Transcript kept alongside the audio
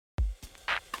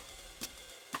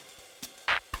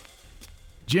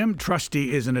Jim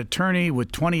Trusty is an attorney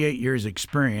with 28 years'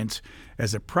 experience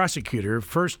as a prosecutor,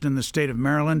 first in the state of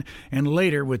Maryland and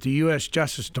later with the U.S.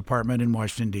 Justice Department in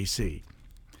Washington, D.C.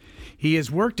 He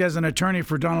has worked as an attorney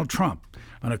for Donald Trump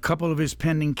on a couple of his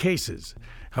pending cases.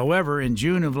 However, in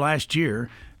June of last year,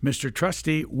 Mr.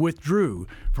 Trusty withdrew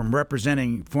from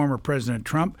representing former President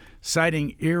Trump,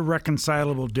 citing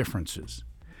irreconcilable differences.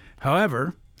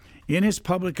 However, in his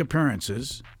public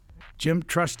appearances, Jim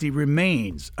Trusty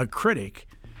remains a critic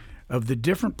of the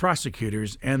different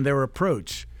prosecutors and their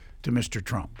approach to Mr.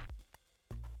 Trump.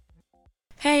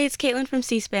 Hey, it's Caitlin from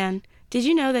C-SPAN. Did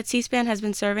you know that C-SPAN has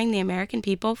been serving the American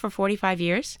people for 45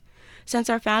 years? Since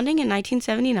our founding in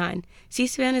 1979,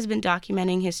 C-SPAN has been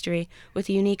documenting history with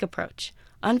a unique approach,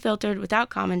 unfiltered, without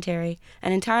commentary,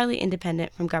 and entirely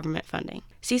independent from government funding.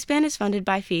 C-SPAN is funded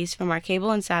by fees from our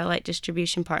cable and satellite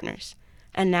distribution partners.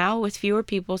 And now, with fewer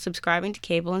people subscribing to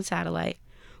cable and satellite,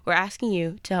 we're asking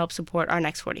you to help support our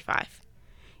next 45.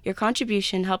 Your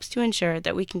contribution helps to ensure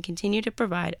that we can continue to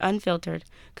provide unfiltered,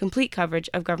 complete coverage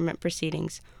of government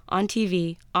proceedings on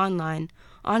TV, online,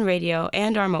 on radio,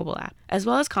 and our mobile app, as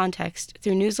well as context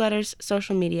through newsletters,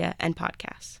 social media, and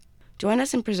podcasts. Join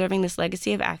us in preserving this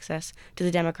legacy of access to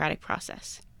the democratic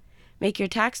process. Make your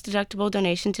tax-deductible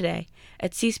donation today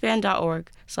at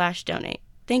cspan.org/donate.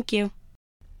 Thank you.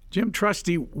 Jim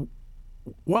Trusty,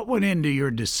 what went into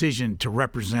your decision to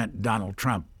represent Donald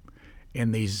Trump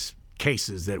in these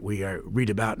cases that we read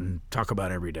about and talk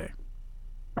about every day?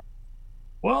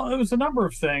 Well, it was a number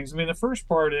of things. I mean, the first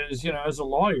part is, as a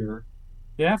lawyer,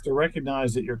 you have to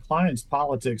recognize that your client's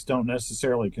politics don't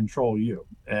necessarily control you.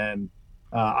 And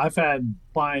I've had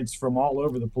clients from all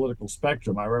over the political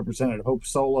spectrum. I represented Hope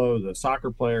Solo, the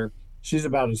soccer player. She's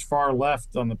about as far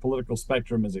left on the political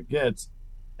spectrum as it gets.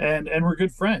 And we're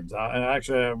good friends. I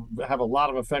actually have a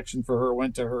lot of affection for her,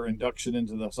 went to her induction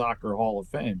into the Soccer Hall of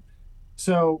Fame.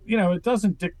 So, it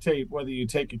doesn't dictate whether you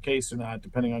take a case or not,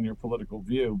 depending on your political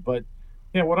view. But,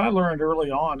 what I learned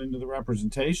early on into the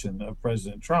representation of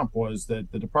President Trump was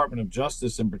that the Department of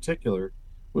Justice in particular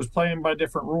was playing by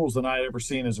different rules than I had ever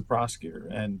seen as a prosecutor.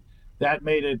 And that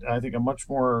made it, I think, a much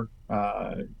more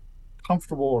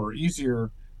comfortable or easier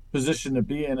position to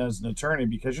be in as an attorney,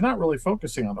 because you're not really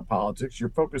focusing on the politics. You're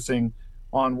focusing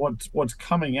on what's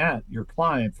coming at your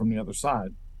client from the other side.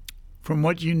 From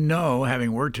what you know,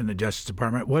 having worked in the Justice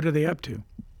Department, what are they up to?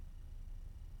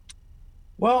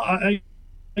 Well, I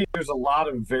think there's a lot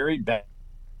of very bad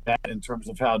in terms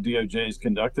of how DOJ has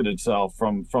conducted itself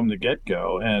from the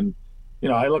get-go. And,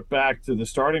 I look back to the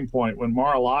starting point when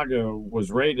Mar-a-Lago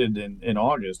was raided in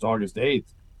August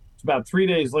 8th. It's about 4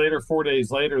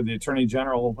 days later, the Attorney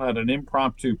General had an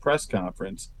impromptu press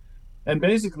conference and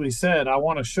basically said, I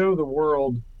want to show the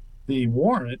world the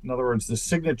warrant, in other words, the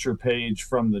signature page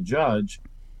from the judge,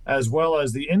 as well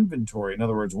as the inventory. In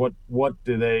other words, what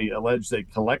do they allege they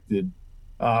collected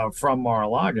from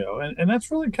Mar-a-Lago? And that's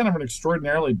really kind of an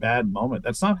extraordinarily bad moment.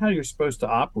 That's not how you're supposed to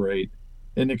operate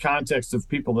in the context of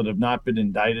people that have not been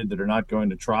indicted, that are not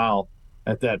going to trial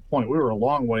at that point. We were a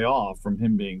long way off from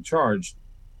him being charged.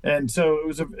 And so it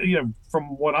was,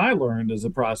 from what I learned as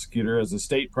a prosecutor, as a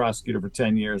state prosecutor for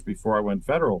 10 years before I went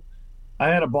federal, I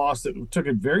had a boss that took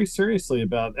it very seriously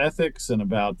about ethics and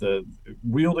about the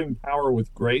wielding power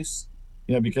with grace,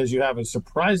 because you have a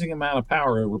surprising amount of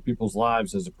power over people's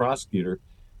lives as a prosecutor.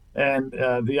 And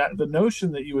the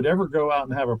notion that you would ever go out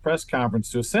and have a press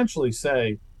conference to essentially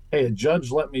say, hey, a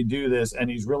judge let me do this and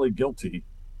he's really guilty,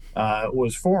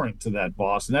 was foreign to that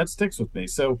boss. And that sticks with me.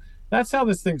 So that's how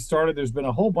this thing started. There's been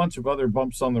a whole bunch of other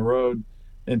bumps on the road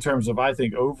in terms of, I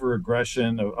think,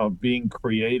 over-aggression, of being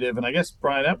creative. And I guess,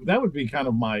 Brian, that would be kind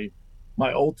of my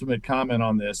ultimate comment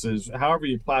on this is, however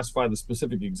you classify the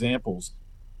specific examples,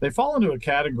 they fall into a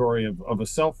category of a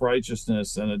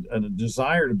self-righteousness and a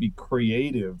desire to be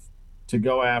creative to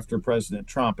go after President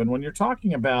Trump. And when you're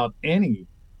talking about any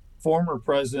former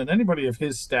president, anybody of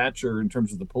his stature in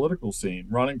terms of the political scene,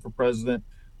 running for president,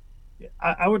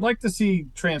 I would like to see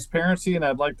transparency, and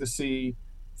I'd like to see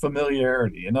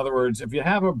familiarity. In other words, if you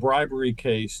have a bribery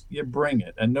case, you bring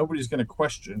it, and nobody's going to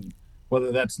question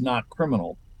whether that's not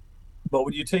criminal. But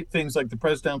when you take things like the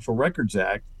Presidential Records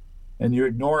Act and you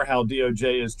ignore how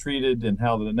DOJ is treated and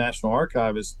how the National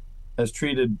Archivist has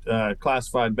treated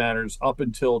classified matters up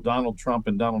until Donald Trump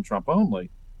and Donald Trump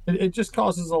only, it just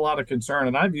causes a lot of concern.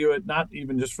 And I view it not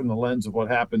even just from the lens of what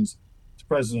happens to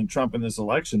President Trump in this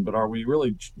election, but are we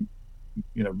really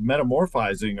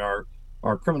metamorphizing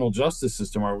our criminal justice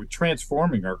system? Are we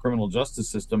transforming our criminal justice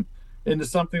system into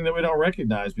something that we don't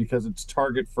recognize because it's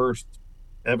target first,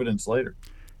 evidence later?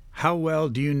 How well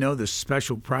do you know the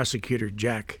special prosecutor,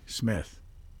 Jack Smith?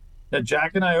 Yeah,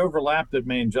 Jack and I overlapped at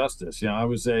Main Justice. I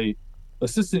was a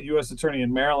assistant U.S. attorney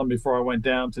in Maryland before I went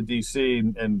down to D.C.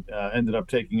 and ended up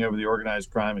taking over the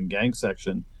organized crime and gang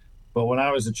section. But when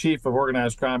I was the chief of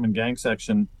organized crime and gang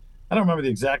section, I don't remember the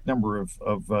exact number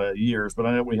of years, but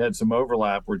I know we had some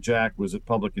overlap where Jack was at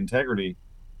Public Integrity,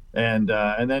 and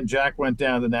then Jack went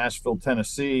down to Nashville,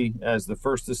 Tennessee, as the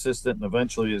first assistant, and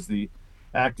eventually as the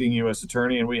acting U.S.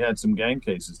 attorney, and we had some gang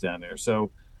cases down there.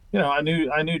 So, I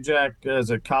knew Jack as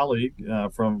a colleague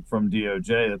from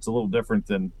DOJ. That's a little different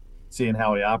than seeing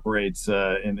how he operates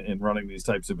in running these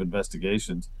types of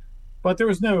investigations. But there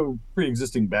was no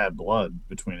pre-existing bad blood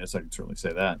between us. I can certainly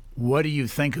say that. What do you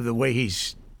think of the way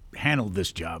he's handled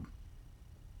this job?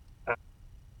 A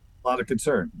lot of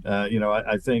concern.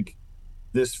 I think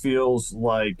this feels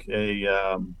like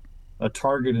a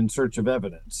target in search of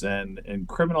evidence, and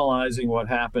criminalizing what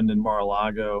happened in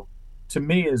Mar-a-Lago to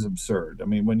me is absurd. I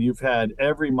mean, when you've had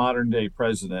every modern day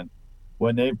president,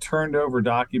 when they've turned over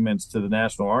documents to the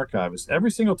National Archives,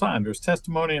 every single time there's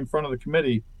testimony in front of the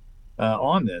committee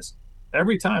on this,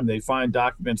 every time they find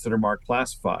documents that are marked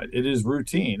classified. It is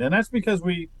routine. And that's because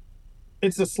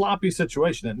it's a sloppy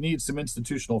situation that needs some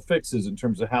institutional fixes in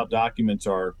terms of how documents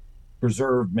are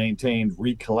preserved, maintained,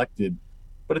 recollected.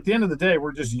 But at the end of the day,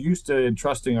 we're just used to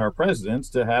entrusting our presidents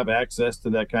to have access to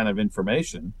that kind of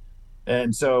information.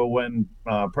 And so when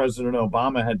President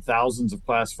Obama had thousands of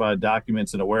classified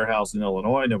documents in a warehouse in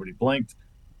Illinois, nobody blinked.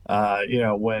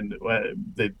 When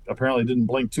they apparently didn't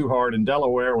blink too hard in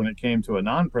Delaware when it came to a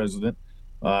non-president,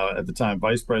 at the time,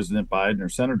 Vice President Biden or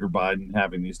Senator Biden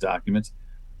having these documents.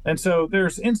 And so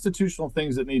there's institutional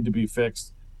things that need to be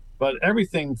fixed. But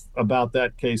everything about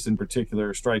that case in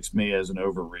particular strikes me as an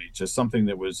overreach, as something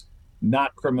that was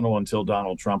not criminal until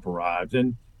Donald Trump arrived.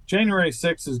 And January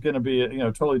 6th is going to be a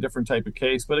totally different type of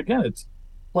case. But again, it's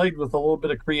plagued with a little bit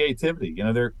of creativity.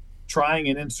 They're trying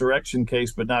an insurrection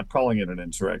case, but not calling it an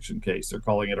insurrection case. They're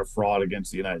calling it a fraud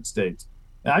against the United States.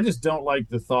 And I just don't like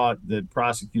the thought that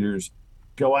prosecutors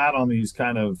go out on these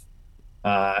kind of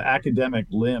academic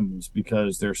limbs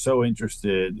because they're so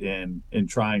interested in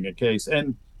trying a case,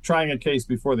 and trying a case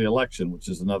before the election, which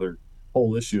is another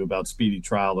whole issue about speedy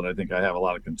trial that I think I have a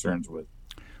lot of concerns with.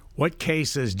 What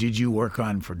cases did you work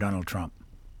on for Donald Trump?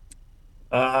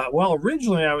 Well,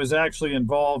 originally I was actually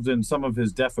involved in some of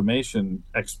his defamation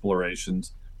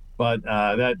explorations, but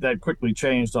that quickly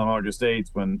changed on August 8th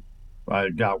when I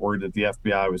got word that the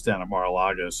FBI was down at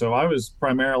Mar-a-Lago. So I was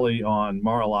primarily on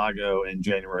Mar-a-Lago and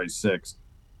January 6th.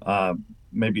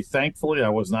 Maybe thankfully I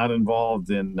was not involved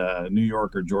in New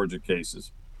York or Georgia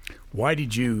cases. Why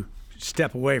did you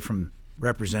step away from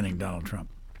representing Donald Trump?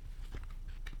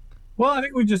 Well, I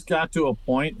think we just got to a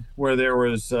point where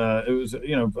it was a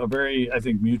very, I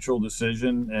think, mutual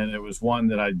decision. And it was one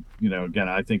that again,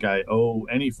 I think I owe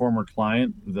any former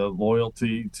client the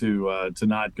loyalty to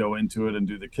not go into it and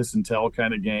do the kiss and tell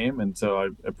kind of game. And so I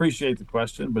appreciate the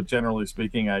question, but generally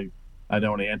speaking, I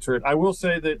don't answer it. I will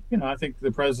say that, I think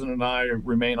the president and I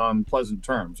remain on pleasant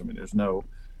terms. I mean, there's no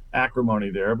acrimony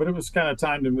there, but it was kind of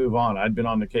time to move on. I'd been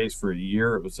on the case for a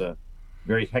year. It was a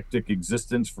very hectic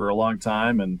existence for a long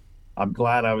time, and I'm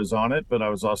glad I was on it, but I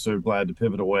was also glad to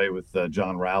pivot away with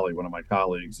John Rowley, one of my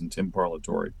colleagues, and Tim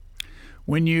Parlatore.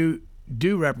 When you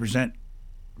do represent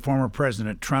former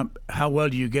President Trump, how well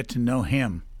do you get to know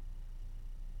him?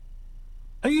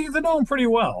 I get to know him pretty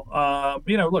well.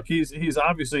 Look, he's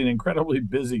obviously an incredibly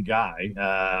busy guy.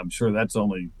 I'm sure that's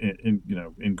only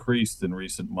increased in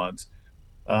recent months.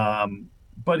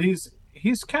 But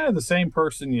he's kind of the same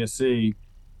person you see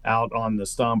out on the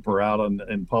stump or out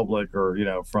in public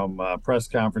or from press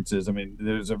conferences. I mean,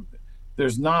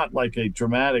 there's not like a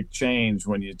dramatic change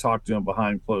when you talk to him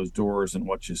behind closed doors and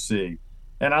what you see,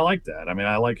 and I like that. I mean,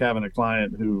 I like having a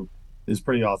client who is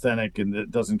pretty authentic and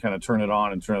that doesn't kind of turn it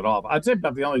on and turn it off. I'd say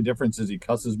about the only difference is he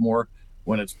cusses more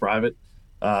when it's private,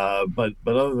 but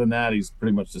other than that, he's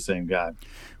pretty much the same guy.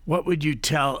 What would you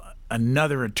tell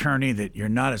another attorney that you're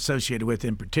not associated with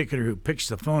in particular who picks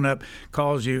the phone up,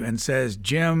 calls you and says,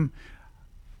 Jim,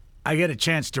 I get a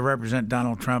chance to represent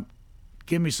Donald Trump.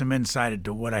 Give me some insight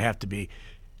into what I have to be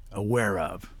aware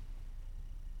of?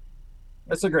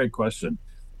 That's a great question.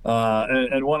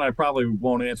 And one I probably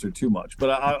won't answer too much, but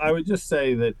I would just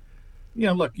say that,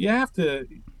 look, you have to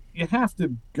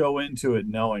go into it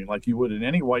knowing, like you would in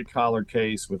any white collar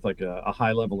case with like a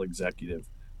high level executive,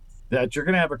 that you're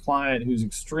going to have a client who's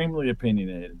extremely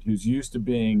opinionated, who's used to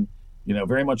being,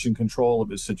 very much in control of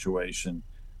his situation.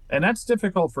 And that's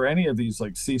difficult for any of these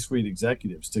like C-suite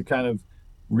executives to kind of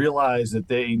realize that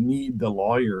they need the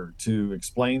lawyer to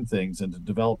explain things and to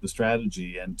develop the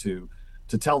strategy and to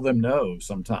tell them no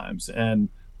sometimes. And,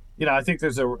 I think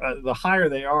there's the higher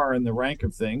they are in the rank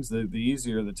of things, the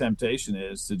easier the temptation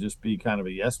is to just be kind of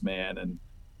a yes man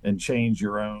and change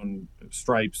your own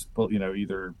stripes,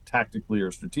 either tactically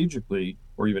or strategically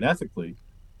or even ethically.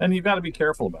 And you've got to be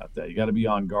careful about that. You got to be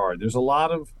on guard. There's a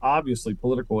lot of obviously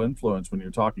political influence when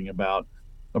you're talking about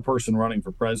a person running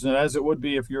for president, as it would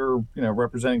be if you're,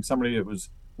 representing somebody that was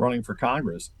running for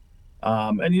Congress.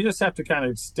 And you just have to kind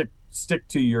of stick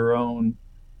to your own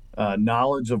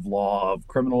knowledge of law, of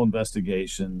criminal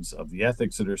investigations, of the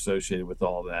ethics that are associated with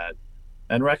all that,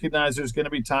 and recognize there's going to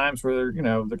be times where,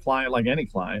 the client, like any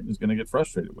client, is going to get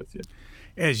frustrated with you.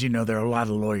 As you know, there are a lot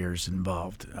of lawyers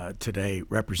involved today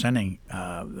representing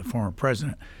the former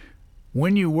president.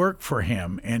 When you work for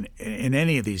him, and in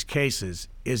any of these cases,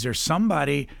 is there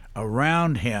somebody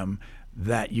around him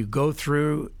that you go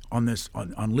through on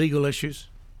legal issues?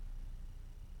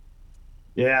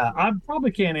 Yeah, I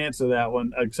probably can't answer that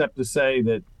one except to say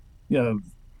that,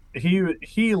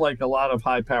 he like a lot of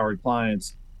high-powered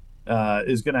clients,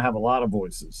 is going to have a lot of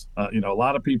voices. A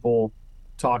lot of people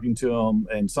talking to him,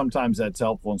 and sometimes that's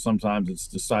helpful, and sometimes it's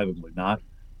decidedly not.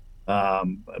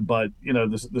 But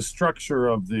the structure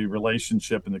of the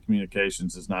relationship and the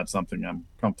communications is not something I'm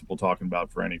comfortable talking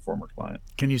about for any former client.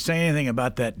 Can you say anything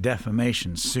about that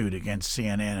defamation suit against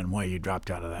CNN and why you dropped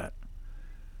out of that?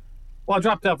 Well, I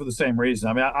dropped out for the same reason.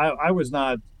 I mean, I was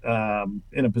not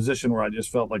in a position where I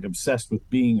just felt like obsessed with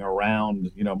being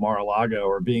around, Mar-a-Lago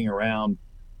or being around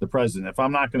the president. If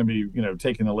I'm not going to be,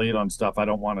 taking the lead on stuff, I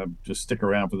don't want to just stick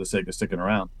around for the sake of sticking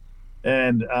around.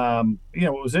 And,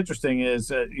 what was interesting is,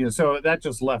 so that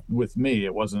just left with me.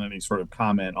 It wasn't any sort of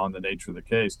comment on the nature of the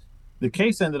case. The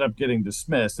case ended up getting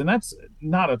dismissed, and that's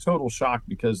not a total shock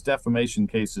because defamation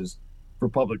cases for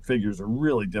public figures are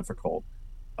really difficult.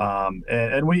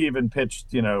 And we even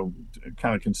pitched,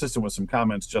 kind of consistent with some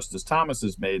comments Justice Thomas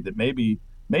has made, that maybe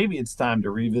it's time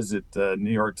to revisit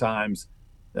New York Times,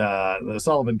 the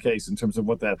Sullivan case, in terms of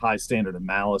what that high standard of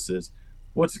malice is.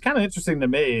 What's kind of interesting to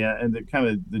me, and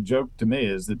the joke to me,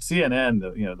 is that CNN,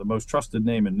 the most trusted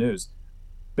name in news,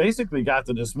 basically got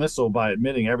the dismissal by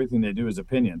admitting everything they do is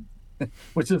opinion,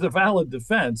 which is a valid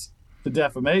defense to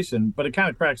defamation, but it kind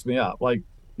of cracks me up. Like,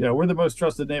 we're the most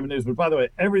trusted name in news, but by the way,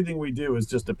 everything we do is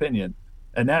just opinion.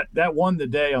 And that won the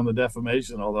day on the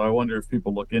defamation, although I wonder if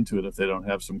people look into it if they don't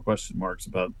have some question marks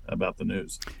about the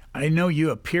news. I know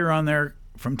you appear on there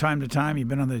from time to time. You've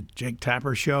been on the Jake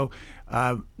Tapper show.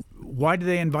 Why do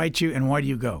they invite you, and why do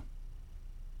you go?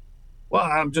 Well,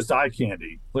 I'm just eye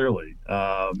candy, clearly.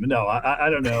 No, I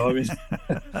don't know. I mean,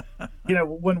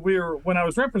 when I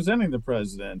was representing the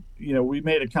president, we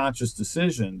made a conscious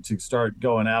decision to start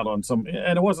going out on some,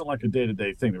 and it wasn't like a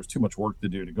day-to-day thing. There was too much work to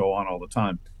do to go on all the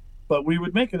time. But we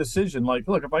would make a decision like,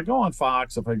 look, if I go on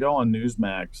Fox, if I go on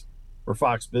Newsmax or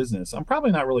Fox Business, I'm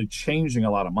probably not really changing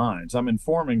a lot of minds. I'm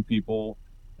informing people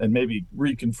and maybe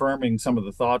reconfirming some of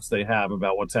the thoughts they have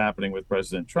about what's happening with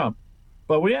President Trump.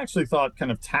 But we actually thought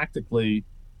kind of tactically,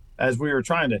 as we were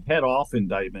trying to head off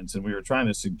indictments and we were trying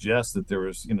to suggest that there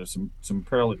was, some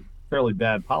fairly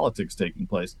bad politics taking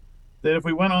place, that if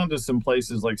we went on to some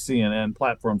places like CNN,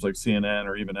 platforms like CNN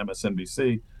or even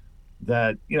MSNBC,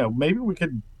 that, maybe we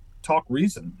could talk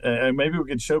reason, and maybe we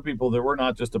could show people that we're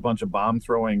not just a bunch of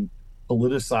bomb-throwing,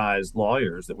 politicized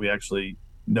lawyers, that we actually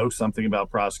know something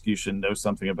about prosecution, know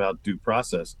something about due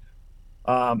process.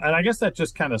 And I guess that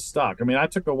just kind of stuck. I mean, I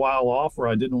took a while off where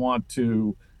I didn't want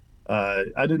to do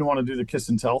the kiss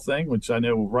and tell thing, which I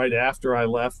know right after I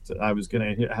left, I was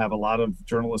going to have a lot of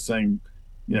journalists saying,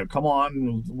 come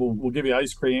on, we'll give you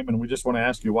ice cream, and we just want to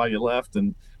ask you why you left.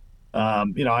 And,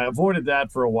 I avoided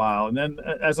that for a while. And then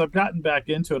as I've gotten back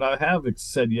into it, I have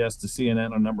said yes to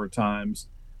CNN a number of times.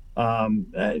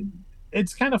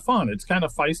 It's kind of fun. It's kind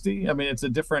of feisty. I mean, it's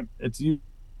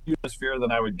atmosphere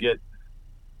than I would get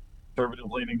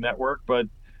conservative-leaning network, but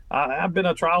I've been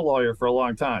a trial lawyer for a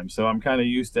long time, so I'm kind of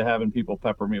used to having people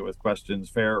pepper me with questions,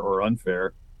 fair or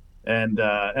unfair, and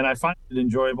I find it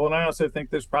enjoyable. And I also think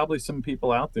there's probably some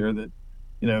people out there that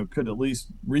could at least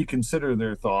reconsider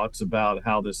their thoughts about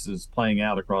how this is playing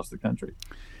out across the country.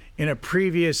 In a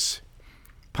previous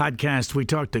podcast, we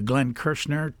talked to Glenn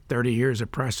Kirshner, 30 years a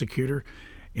prosecutor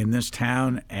in this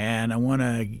town, and I want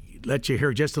to let you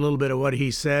hear just a little bit of what he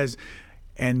says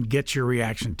and get your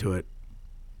reaction to it.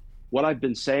 What I've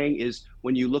been saying is,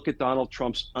 when you look at Donald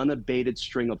Trump's unabated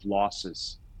string of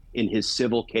losses in his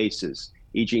civil cases,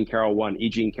 E. Jean Carroll 1, E.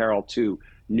 Jean Carroll 2,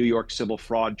 New York civil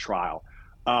fraud trial,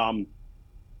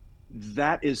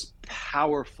 that is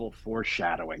powerful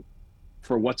foreshadowing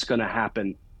for what's going to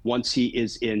happen once he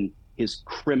is in his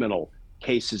criminal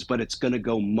cases, but it's going to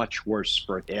go much worse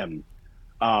for him.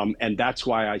 And that's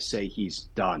why I say he's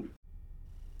done.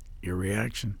 Your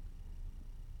reaction?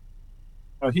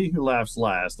 Oh, he who laughs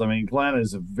last. I mean, Glenn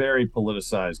is a very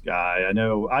politicized guy.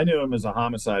 I knew him as a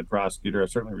homicide prosecutor. I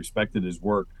certainly respected his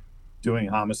work doing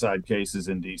homicide cases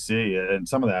in D.C. And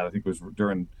some of that, I think, was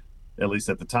during, at least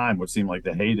at the time, what seemed like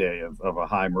the heyday of a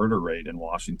high murder rate in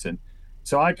Washington.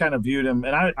 So I kind of viewed him,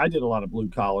 and I did a lot of blue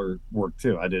collar work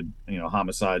too. I did,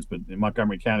 homicides, but in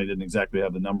Montgomery County didn't exactly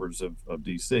have the numbers of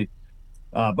D.C.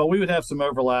 But we would have some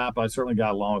overlap. I certainly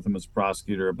got along with him as a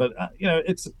prosecutor, but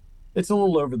it's a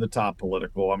little over the top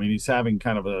political. I mean, he's having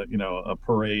kind of a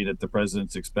parade at the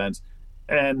president's expense,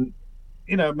 and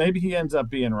maybe he ends up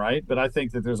being right. But I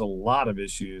think that there's a lot of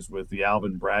issues with the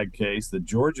Alvin Bragg case. The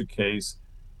Georgia case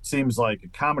seems like a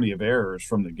comedy of errors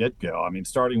from the get-go. I mean,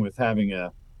 starting with having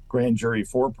a grand jury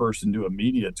four-person do a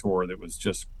media tour that was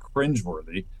just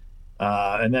cringeworthy.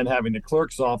 And then having the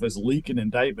clerk's office leak an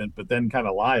indictment, but then kind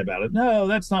of lie about it. No,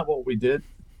 that's not what we did.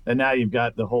 And now you've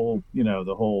got the whole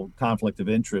conflict of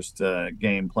interest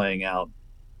game playing out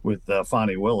with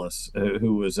Fonnie Willis,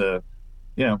 who was a,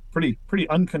 pretty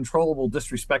uncontrollable,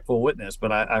 disrespectful witness.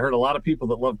 But I heard a lot of people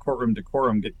that love courtroom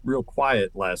decorum get real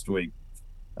quiet last week.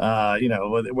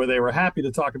 Where they were happy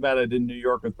to talk about it in New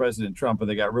York with President Trump, but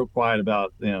they got real quiet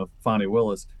about Fonnie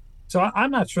Willis. So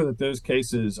I'm not sure that those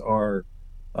cases are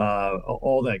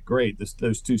all that great.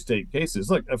 Those two state cases.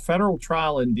 Look, a federal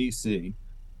trial in D.C.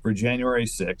 for January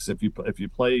 6th, if you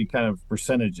play kind of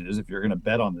percentages, if you're going to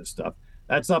bet on this stuff,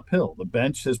 that's uphill. The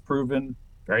bench has proven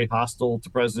very hostile to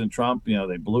President Trump.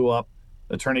 They blew up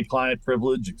attorney-client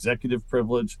privilege, executive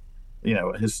privilege,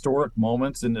 historic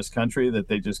moments in this country that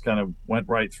they just kind of went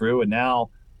right through. And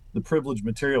now the privilege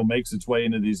material makes its way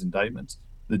into these indictments.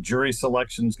 The jury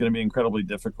selection is going to be incredibly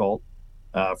difficult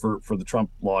for the Trump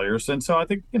lawyers. And so I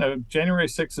think, January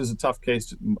 6th is a tough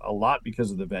case, a lot because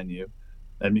of the venue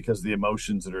and because of the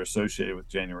emotions that are associated with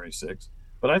January 6th.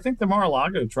 But I think the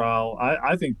Mar-a-Lago trial,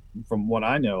 I think from what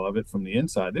I know of it from the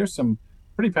inside, there's some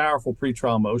pretty powerful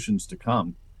pretrial motions to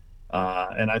come.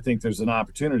 And I think there's an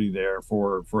opportunity there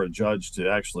for a judge to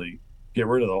actually get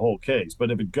rid of the whole case.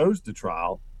 But if it goes to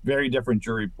trial, very different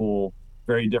jury pool,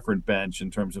 very different bench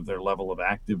in terms of their level of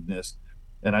activeness.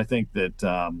 And I think that,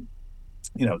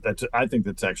 I think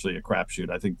that's actually a crapshoot.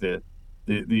 I think that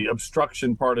the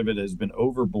obstruction part of it has been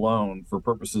overblown for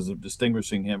purposes of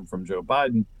distinguishing him from Joe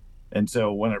Biden. And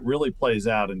so when it really plays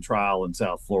out in trial in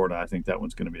South Florida, I think that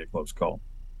one's going to be a close call.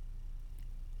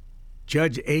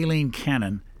 Judge Aileen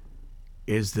Cannon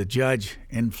is the judge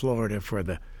in Florida for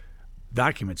the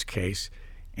documents case.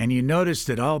 And you notice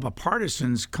that all the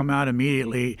partisans come out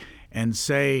immediately and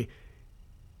say,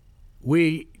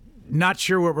 we not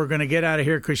sure what we're going to get out of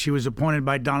here because she was appointed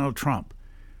by Donald Trump.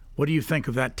 What do you think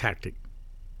of that tactic?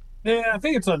 Yeah, I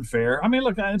think it's unfair. I mean,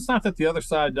 look, it's not that the other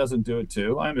side doesn't do it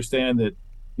too. I understand that,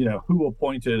 who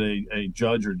appointed a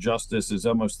judge or justice is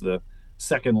almost the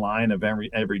second line of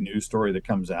every news story that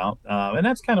comes out. And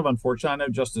that's kind of unfortunate. I know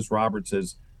Justice Roberts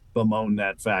has bemoaned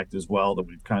that fact as well, that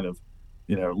we've kind of,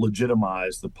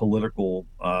 legitimized the political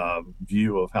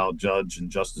view of how judge and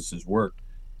justices work.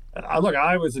 Look,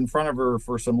 I was in front of her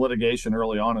for some litigation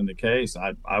early on in the case.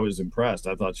 I was impressed.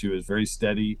 I thought she was very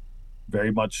steady,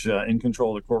 very much in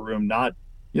control of the courtroom, not,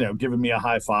 giving me a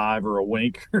high five or a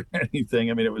wink or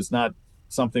anything. I mean, it was not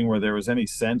something where there was any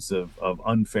sense of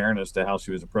unfairness to how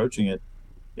she was approaching it.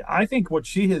 I think what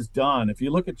she has done, if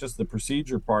you look at just the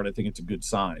procedure part, I think it's a good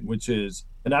sign, which is,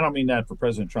 and I don't mean that for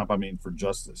President Trump, I mean for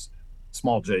justice,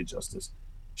 small j justice.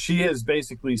 She has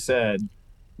basically said,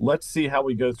 let's see how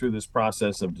we go through this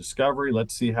process of discovery.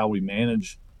 Let's see how we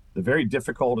manage the very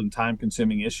difficult and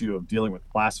time-consuming issue of dealing with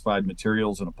classified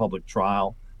materials in a public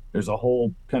trial. There's a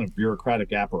whole kind of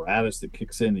bureaucratic apparatus that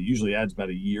kicks in that usually adds about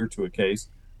a year to a case.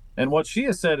 And what she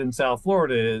has said in South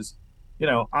Florida is,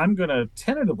 I'm going to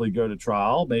tentatively go to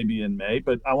trial, maybe in May,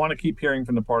 but I want to keep hearing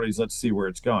from the parties. Let's see where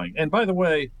it's going. And by the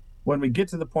way, when we get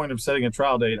to the point of setting a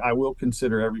trial date, I will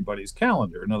consider everybody's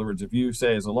calendar. In other words, if you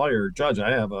say as a lawyer, Judge,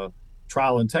 I have a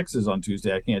trial in Texas on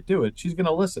Tuesday, I can't do it, she's going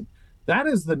to listen. That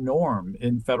is the norm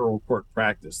in federal court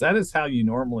practice. That is how you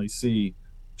normally see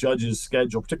judges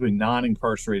schedule, particularly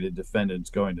non-incarcerated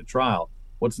defendants going to trial.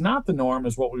 What's not the norm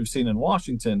is what we've seen in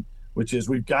Washington, which is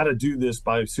we've got to do this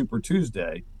by Super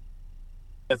Tuesday,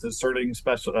 with asserting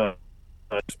special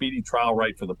speedy trial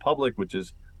right for the public, which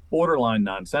is borderline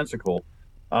nonsensical.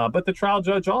 But the trial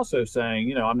judge also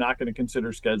saying, I'm not going to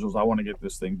consider schedules. I want to get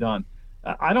this thing done.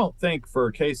 I don't think for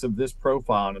a case of this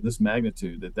profile and of this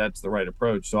magnitude that that's the right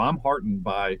approach. So I'm heartened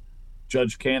by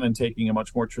Judge Cannon taking a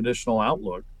much more traditional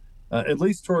outlook, at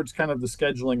least towards kind of the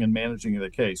scheduling and managing of the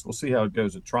case. We'll see how it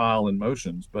goes at trial and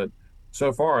motions. But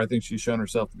so far, I think she's shown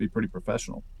herself to be pretty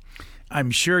professional.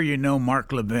 I'm sure you know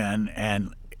Mark Levin,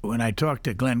 and when I talked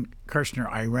to Glenn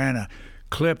Kirshner, I ran a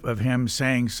clip of him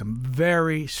saying some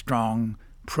very strong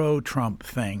pro-Trump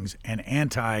things and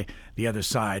anti the other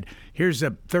side. Here's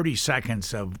 30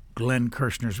 seconds of Glenn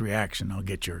Kirshner's reaction. I'll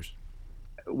get yours.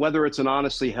 Whether it's an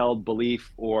honestly held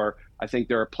belief, or I think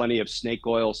there are plenty of snake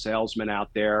oil salesmen out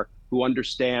there who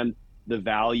understand the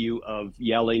value of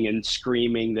yelling and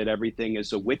screaming that everything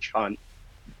is a witch hunt.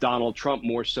 Donald Trump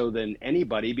more so than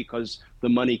anybody, because the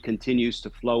money continues to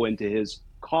flow into his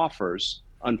coffers.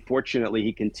 Unfortunately,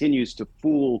 he continues to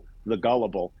fool the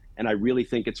gullible. And I really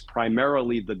think it's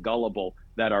primarily the gullible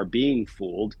that are being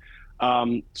fooled.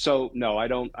 So no, I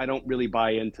don't really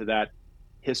buy into that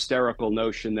hysterical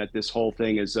notion that this whole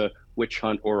thing is a witch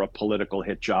hunt or a political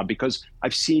hit job, because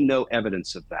I've seen no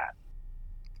evidence of that.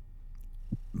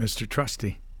 Mr.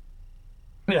 Trusty.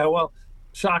 Yeah, well,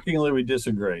 shockingly, we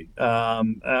disagree. I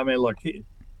mean, look,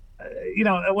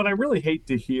 what I really hate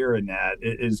to hear in that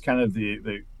is kind of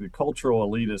the cultural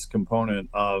elitist component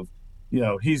of,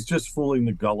 he's just fooling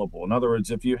the gullible. In other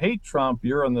words, if you hate Trump,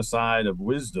 you're on the side of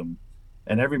wisdom,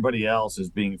 and everybody else is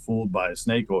being fooled by a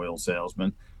snake oil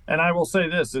salesman. And I will say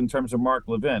this in terms of Mark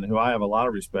Levin, who I have a lot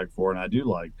of respect for and I do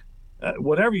like.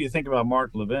 Whatever you think about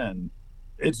Mark Levin,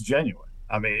 it's genuine.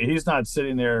 I mean, he's not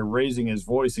sitting there raising his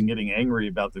voice and getting angry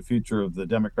about the future of the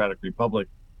Democratic Republic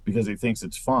because he thinks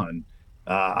it's fun.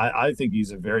 I think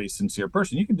he's a very sincere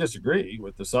person. You can disagree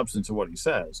with the substance of what he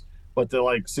says, but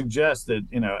to suggest that,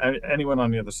 anyone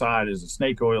on the other side is a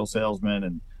snake oil salesman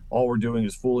and all we're doing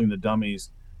is fooling the dummies.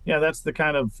 Yeah, that's the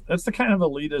kind of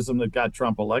elitism that got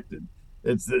Trump elected.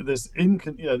 It's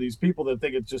these people that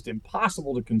think it's just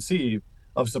impossible to conceive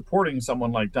of supporting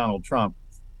someone like Donald Trump.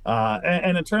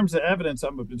 And in terms of evidence,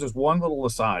 just one little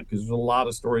aside, because there's a lot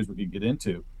of stories we could get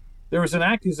into. There was an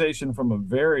accusation from a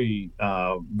very,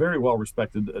 very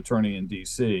well-respected attorney in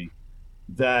D.C.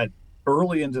 that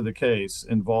early into the case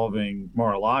involving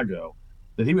Mar-a-Lago,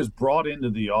 that he was brought into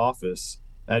the office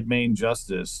at Maine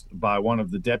Justice by one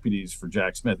of the deputies for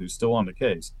Jack Smith, who's still on the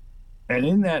case. And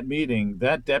in that meeting,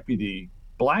 that deputy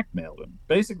blackmailed him,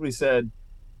 basically said,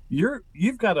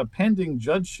 you've got a pending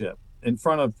judgeship in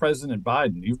front of President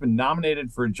Biden. You've been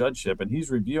nominated for a judgeship and he's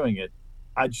reviewing it.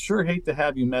 I'd sure hate to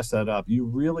have you mess that up. You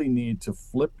really need to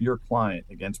flip your client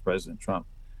against President Trump.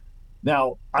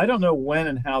 Now, I don't know when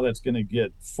and how that's going to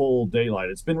get full daylight.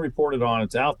 It's been reported on,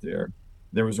 it's out there.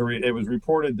 It was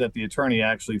reported that the attorney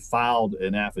actually filed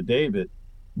an affidavit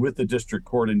with the district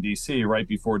court in D.C. right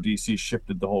before D.C.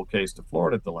 shifted the whole case to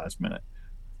Florida at the last minute.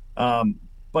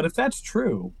 But if that's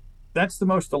true, that's the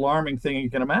most alarming thing you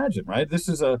can imagine, right? This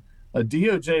is a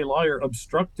DOJ lawyer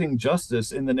obstructing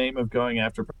justice in the name of going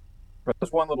after.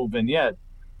 That's one little vignette,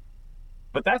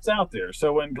 but that's out there.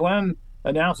 So when Glenn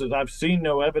announces, I've seen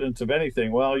no evidence of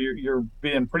anything, well, you're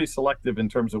being pretty selective in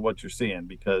terms of what you're seeing,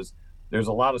 because there's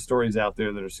a lot of stories out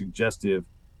there that are suggestive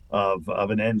of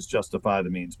an ends justify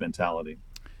the means mentality.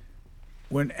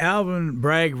 When Alvin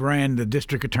Bragg ran, the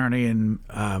district attorney in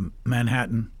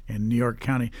Manhattan in New York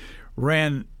County,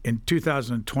 ran in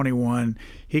 2021,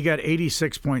 he got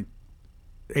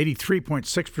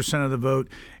 83.6% of the vote,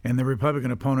 and the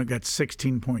Republican opponent got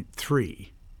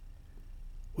 16.3%.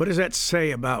 What does that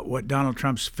say about what Donald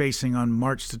Trump's facing on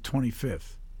March the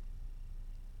 25th?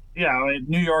 Yeah, I mean,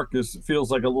 New York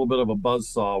feels like a little bit of a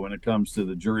buzzsaw when it comes to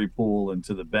the jury pool and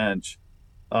to the bench.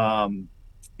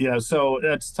 So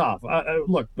that's tough.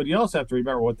 Look, but you also have to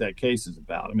remember what that case is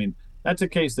about. I mean, that's a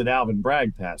case that Alvin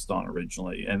Bragg passed on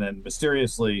originally, and then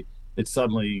mysteriously it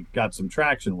suddenly got some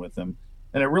traction with him.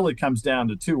 And it really comes down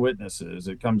to two witnesses.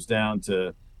 It comes down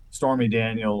to Stormy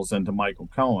Daniels and to Michael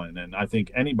Cohen. And I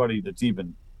think anybody that's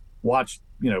even watched,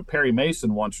 Perry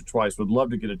Mason once or twice would love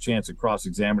to get a chance at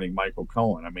cross-examining Michael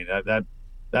Cohen. I mean,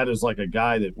 that is like a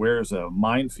guy that wears a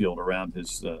minefield around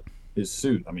his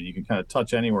suit. I mean, you can kind of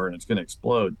touch anywhere and it's going to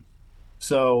explode.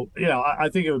 So, I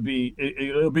think it'll be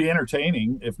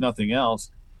entertaining, if nothing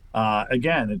else.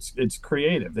 Again, it's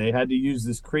creative. They had to use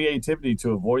this creativity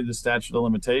to avoid the statute of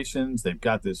limitations. They've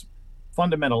got this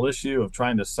fundamental issue of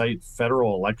trying to cite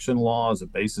federal election law as a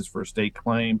basis for a state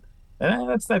claim. And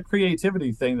that's that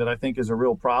creativity thing that I think is a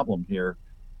real problem here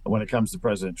when it comes to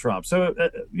President Trump. So,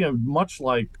 much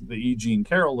like the E. Jean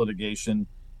Carroll litigation,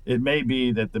 it may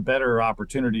be that the better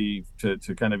opportunity to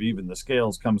kind of even the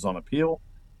scales comes on appeal,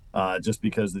 just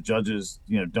because the judges,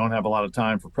 don't have a lot of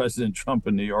time for President Trump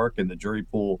in New York, and the jury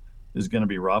pool is going to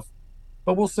be rough.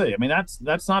 But we'll see. I mean,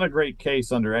 that's not a great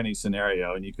case under any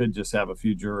scenario, and you could just have a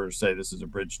few jurors say this is a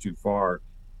bridge too far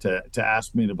to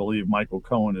ask me to believe Michael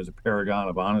Cohen is a paragon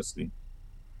of honesty.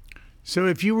 So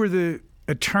if you were the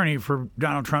attorney for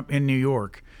Donald Trump in New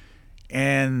York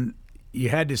and you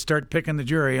had to start picking the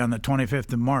jury on the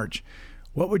 25th of March,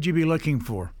 what would you be looking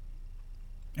for?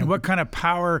 And what kind of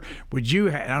power would you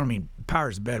have? I don't mean power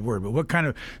is a bad word, but what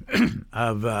kind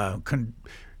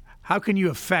how can you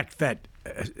affect that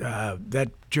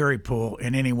jury pool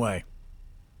in any way?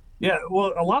 Yeah,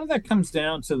 well, a lot of that comes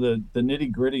down to the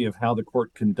nitty gritty of how the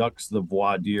court conducts the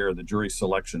voir dire, the jury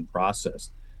selection process.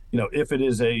 If it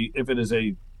is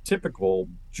a typical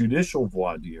judicial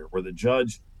voir dire where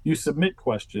you submit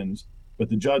questions, but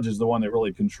the judge is the one that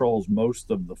really controls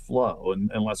most of the flow, and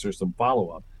unless there's some follow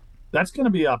up, that's going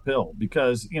to be uphill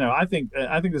because I think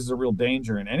this is a real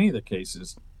danger in any of the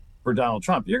cases for Donald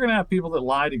Trump. You're going to have people that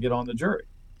lie to get on the jury,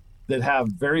 that have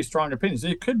very strong opinions.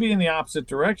 It could be in the opposite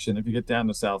direction if you get down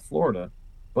to South Florida.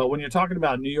 But when you're talking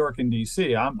about New York and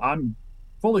D.C., I'm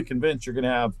fully convinced you're going to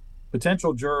have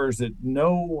potential jurors that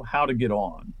know how to get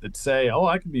on, that say, oh,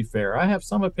 I can be fair. I have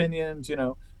some opinions,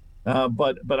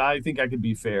 but I think I could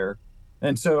be fair.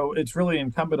 And so it's really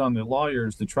incumbent on the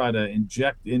lawyers to try to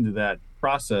inject into that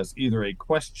process either a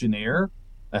questionnaire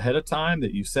ahead of time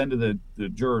that you send to the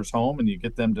jurors home and you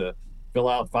get them to fill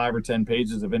out 5 or 10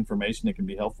 pages of information that can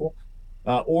be helpful,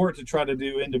 or to try to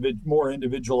do more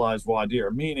individualized voir dire,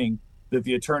 meaning that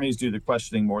the attorneys do the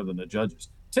questioning more than the judges.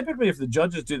 Typically, if the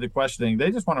judges do the questioning,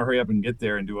 they just want to hurry up and get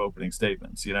there and do opening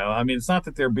statements. It's not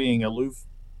that they're being aloof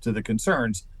to the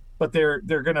concerns, but they're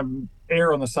going to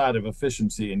err on the side of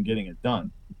efficiency in getting it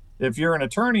done. If you're an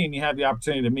attorney and you have the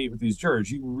opportunity to meet with these jurors,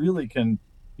 you really can,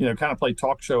 kind of play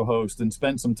talk show host and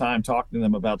spend some time talking to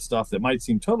them about stuff that might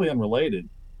seem totally unrelated.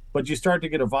 But you start to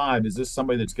get a vibe. Is this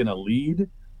somebody that's going to lead?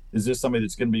 Is this somebody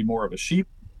that's going to be more of a sheep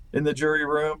in the jury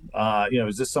room?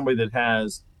 Is this somebody that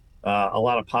has a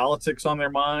lot of politics on their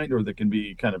mind, or that can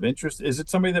be kind of interested? Is it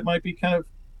somebody that might be kind of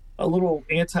a little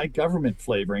anti-government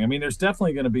flavoring? There's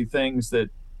definitely going to be things that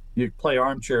you play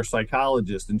armchair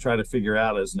psychologist and try to figure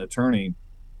out as an attorney.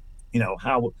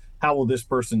 How will this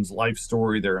person's life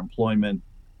story, their employment,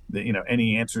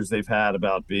 any answers they've had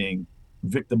about being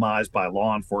victimized by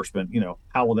law enforcement,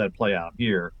 how will that play out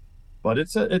here? But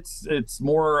it's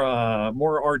more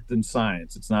art than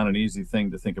science. It's not an easy thing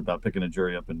to think about picking a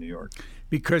jury up in New York.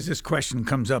 Because this question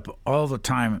comes up all the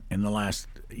time in the last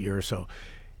year or so.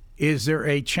 Is there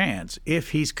a chance,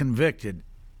 if he's convicted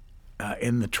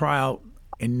in the trial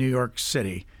in New York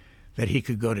City, that he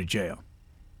could go to jail?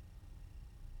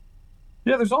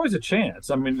 Yeah, there's always a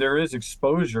chance. There is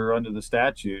exposure under the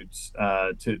statutes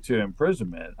to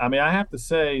imprisonment. I have to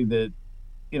say that,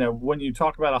 when you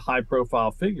talk about a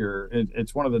high-profile figure,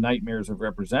 it's one of the nightmares of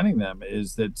representing them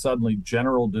is that suddenly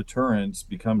general deterrence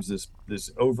becomes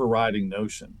this overriding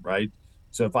notion, right?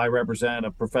 So if I represent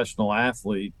a professional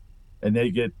athlete and they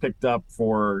get picked up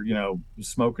for,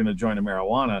 smoking a joint of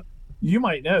marijuana, you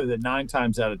might know that 9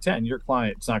 times out of 10, your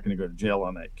client's not going to go to jail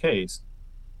on that case.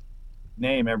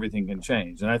 Everything can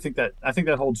change. And I think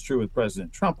that holds true with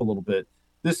President Trump a little bit.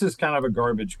 This is kind of a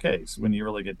garbage case when you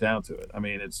really get down to it.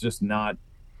 It's just not,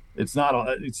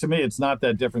 to me, it's not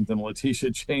that different than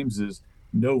Letitia James's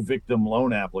no victim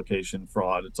loan application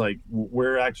fraud. It's like,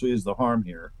 where actually is the harm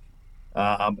here?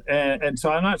 And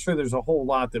so I'm not sure there's a whole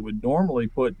lot that would normally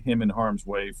put him in harm's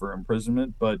way for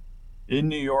imprisonment, but in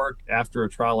New York, after a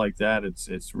trial like that,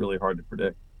 it's really hard to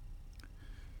predict.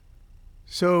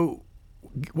 So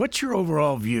what's your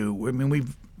overall view?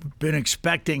 We've been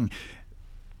expecting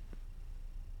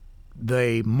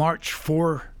the March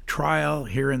 4 trial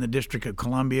here in the District of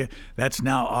Columbia. That's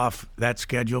now off that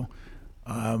schedule.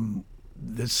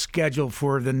 The schedule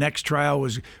for the next trial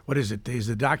was, what is it? Is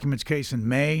the documents case in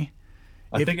May?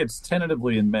 I think it's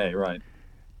tentatively in May, right?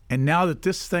 And now that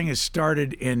this thing has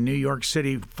started in New York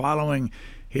City following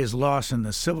his loss in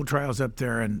the civil trials up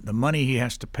there and the money he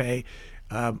has to pay,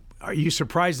 are you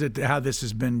surprised at how this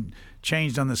has been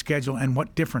changed on the schedule, and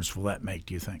what difference will that make,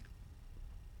 do you think?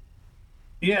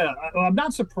 Yeah, I'm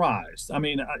not surprised.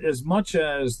 As much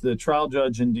as the trial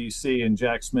judge in D.C. and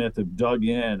Jack Smith have dug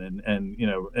in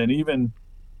and even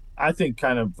I think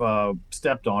kind of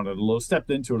stepped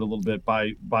into it a little bit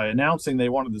by announcing they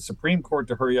wanted the Supreme Court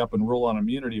to hurry up and rule on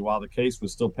immunity while the case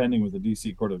was still pending with the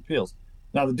D.C. Court of Appeals.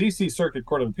 Now, the D.C. Circuit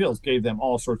Court of Appeals gave them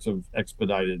all sorts of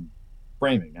expedited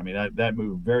framing. That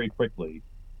moved very quickly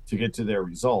to get to their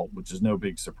result, which is no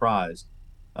big surprise,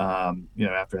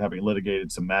 after having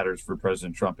litigated some matters for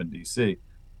President Trump in D.C.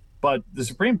 But the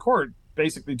Supreme Court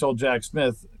basically told Jack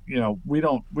Smith, we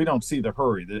don't see the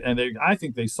hurry. And I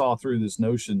think they saw through this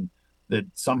notion that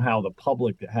somehow the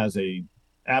public has a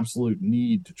absolute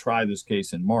need to try this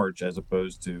case in March as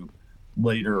opposed to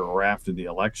later or after the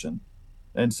election.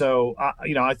 And so,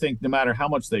 I think no matter how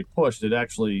much they pushed, it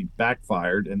actually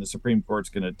backfired, and the Supreme Court's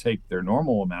going to take their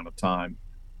normal amount of time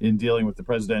in dealing with the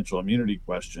presidential immunity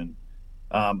question.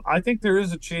 I think there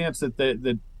is a chance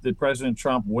that President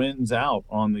Trump wins out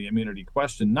on the immunity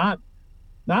question, not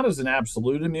as an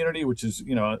absolute immunity, which is,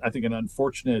 I think an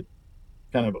unfortunate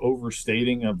kind of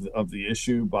overstating of the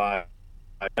issue by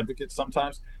advocates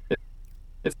sometimes.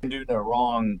 It can do no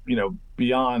wrong,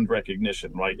 beyond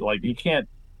recognition, right? Like you can't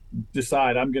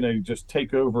decide I'm going to just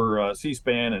take over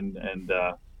C-SPAN and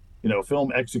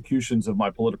film executions of my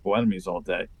political enemies all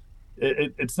day.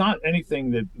 It's not anything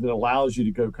that allows you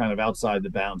to go kind of outside the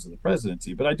bounds of the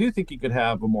presidency. But I do think you could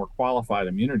have a more qualified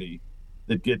immunity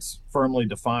that gets firmly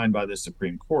defined by the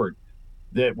Supreme Court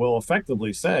that will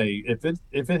effectively say if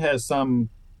it has some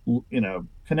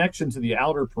connection to the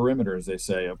outer perimeter, as they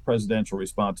say, of presidential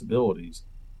responsibilities,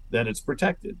 that it's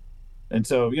protected. And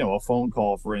so, a phone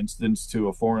call, for instance, to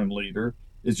a foreign leader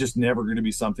is just never going to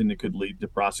be something that could lead to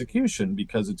prosecution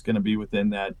because it's going to be within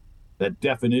that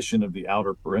definition of the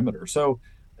outer perimeter. So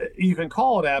you can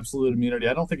call it absolute immunity.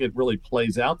 I don't think it really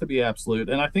plays out to be absolute.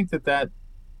 And I think that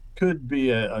could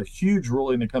be a huge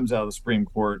ruling that comes out of the Supreme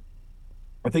Court.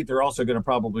 I think they're also going to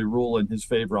probably rule in his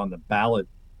favor on the ballot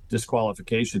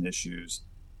disqualification issues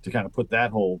to kind of put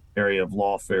that whole area of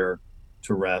lawfare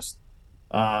to rest.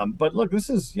 But look, this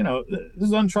is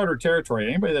uncharted territory.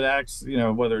 Anybody that acts,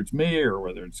 whether it's me or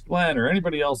whether it's Glenn or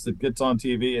anybody else that gets on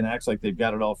TV and acts like they've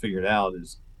got it all figured out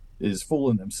is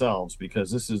fooling themselves,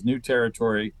 because this is new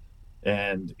territory.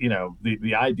 And,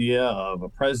 the idea of a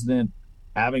president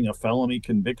having a felony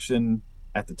conviction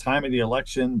at the time of the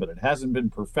election, but it hasn't been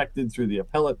perfected through the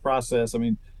appellate process. I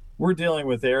mean, we're dealing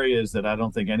with areas that I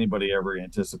don't think anybody ever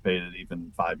anticipated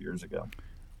even 5 years ago.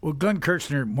 Well, Glenn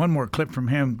Kirshner, one more clip from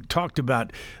him, talked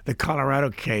about the Colorado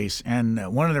case.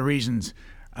 And one of the reasons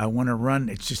I want to run,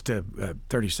 it's just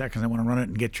 30 seconds, I want to run it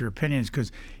and get your opinions,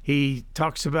 because he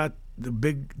talks about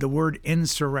the word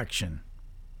insurrection.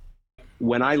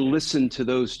 When I listen to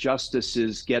those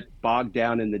justices get bogged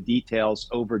down in the details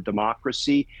over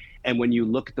democracy, and when you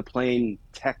look at the plain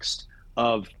text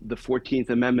of the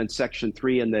 14th Amendment, Section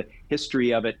 3, and the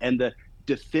history of it, and the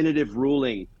definitive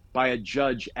ruling by a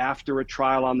judge after a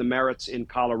trial on the merits in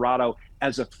Colorado,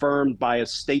 as affirmed by a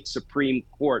state Supreme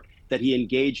Court, that he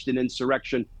engaged in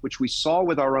insurrection, which we saw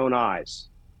with our own eyes,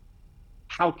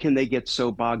 how can they get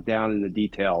so bogged down in the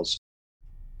details?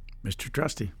 Mr.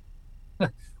 Trusty.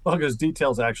 Well, because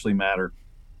details actually matter,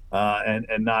 and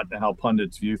not how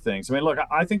pundits view things. I mean, look,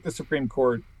 I think the Supreme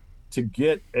Court, to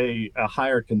get a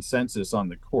higher consensus on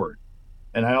the court,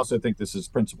 and I also think this is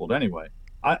principled anyway,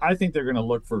 I think they're going to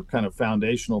look for kind of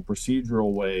foundational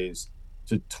procedural ways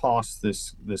to toss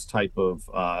this type of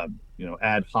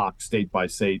ad hoc state by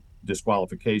state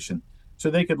disqualification. So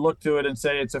they could look to it and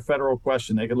say it's a federal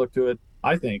question. They could look to it,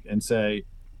 I think, and say,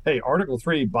 hey, Article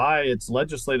 3, by its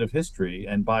legislative history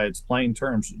and by its plain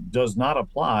terms, does not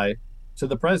apply to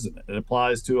the president. It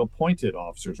applies to appointed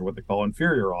officers, or what they call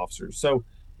inferior officers. So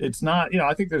it's not,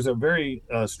 I think there's a very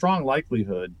strong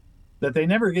likelihood that they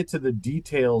never get to the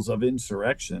details of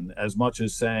insurrection as much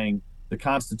as saying the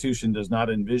Constitution does not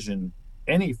envision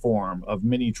any form of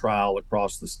mini trial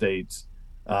across the states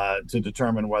to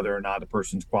determine whether or not a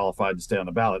person's qualified to stay on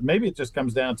the ballot. Maybe it just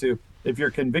comes down to, if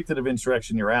you're convicted of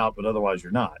insurrection, you're out, but otherwise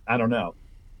you're not. I don't know.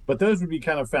 But those would be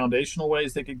kind of foundational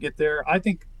ways they could get there. I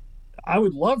think I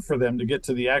would love for them to get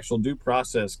to the actual due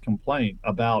process complaint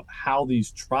about how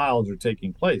these trials are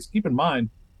taking place. Keep in mind,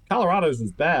 Colorado's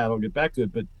was bad. I'll get back to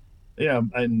it. But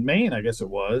in Maine, I guess it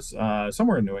was,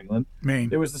 somewhere in New England, Maine,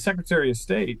 it was the Secretary of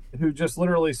State who just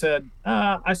literally said,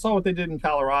 I saw what they did in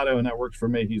Colorado and that works for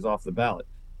me. He's off the ballot.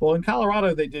 Well, in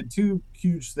Colorado, they did two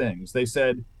huge things. They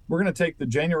said, we're going to take the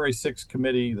January 6th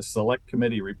committee, the select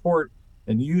committee report,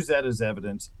 and use that as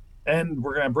evidence. And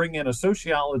we're going to bring in a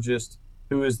sociologist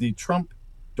who is the Trump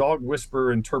dog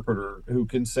whisperer interpreter, who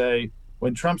can say,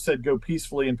 when Trump said go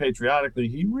peacefully and patriotically,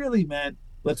 he really meant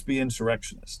let's be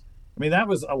insurrectionists. I mean, that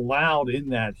was allowed in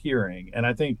that hearing. And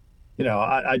I think,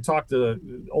 I talk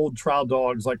to old trial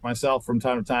dogs like myself from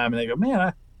time to time, and they go, man,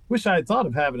 I wish I had thought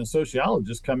of having a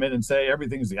sociologist come in and say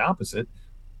everything's the opposite.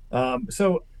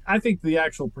 So I think the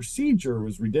actual procedure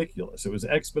was ridiculous. It was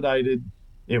expedited.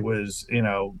 It was,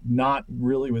 not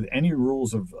really with any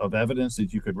rules of evidence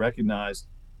that you could recognize.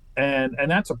 And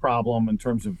that's a problem in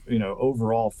terms of,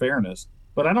 overall fairness.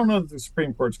 But I don't know that the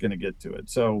Supreme Court's going to get to it.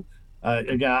 So,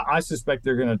 again, I suspect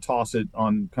they're going to toss it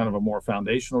on kind of a more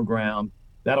foundational ground.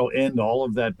 That'll end all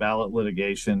of that ballot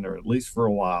litigation, or at least for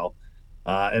a while.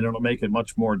 And it'll make it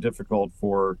much more difficult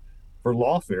for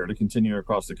lawfare to continue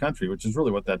across the country, which is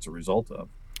really what that's a result of.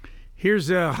 Here's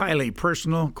a highly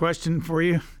personal question for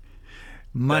you.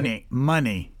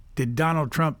 Money. Did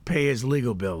Donald Trump pay his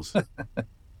legal bills?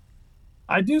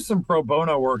 I do some pro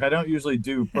bono work. I don't usually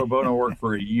do pro bono work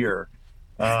for a year.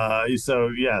 So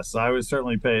yes, I was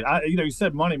certainly paid. You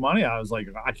said money. I was like,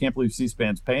 I can't believe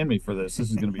C-SPAN's paying me for this. This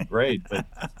is going to be great. But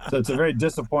so it's a very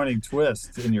disappointing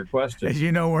twist in your question. As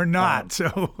you know, we're not.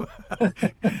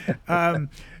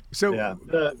 So yeah,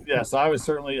 yes, I was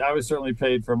certainly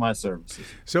paid for my services.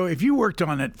 So if you worked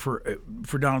on it for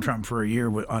Donald Trump for a year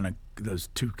on those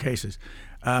two cases,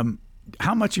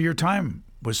 how much of your time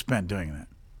was spent doing that?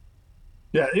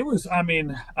 Yeah, it was. I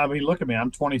mean, look at me.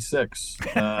 I'm 26.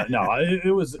 No,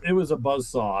 it was a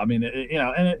buzzsaw. I mean,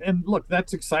 and look,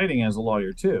 that's exciting as a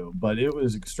lawyer too. But it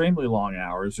was extremely long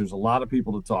hours. There's a lot of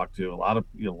people to talk to, a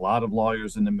lot of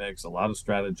lawyers in the mix, a lot of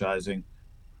strategizing.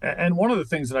 And one of the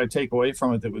things that I take away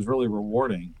from it that was really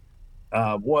rewarding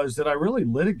was that I really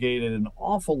litigated an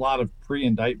awful lot of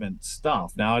pre-indictment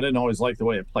stuff. Now, I didn't always like the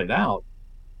way it played out,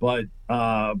 but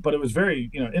it was very,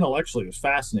 intellectually, it was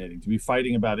fascinating to be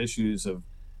fighting about issues of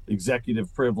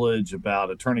executive privilege,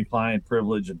 about attorney-client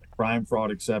privilege, and the crime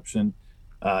fraud exception.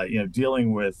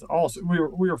 Dealing with also, we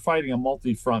were fighting a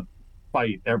multi-front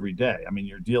fight every day. I mean,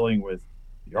 you're dealing with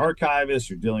the archivist,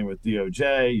 you're dealing with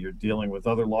DOJ, you're dealing with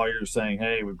other lawyers saying,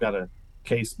 hey, we've got a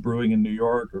case brewing in New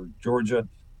York or Georgia,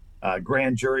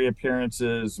 grand jury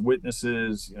appearances,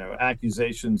 witnesses,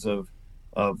 accusations of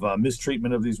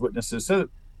mistreatment of these witnesses. So,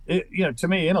 to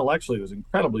me, intellectually, it was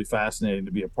incredibly fascinating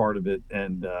to be a part of it.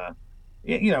 And, I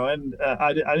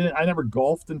never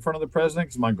golfed in front of the president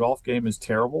because my golf game is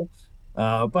terrible.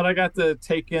 But I got to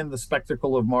take in the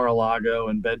spectacle of Mar-a-Lago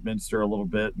and Bedminster a little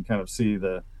bit and kind of see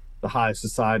the high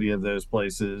society of those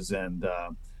places, and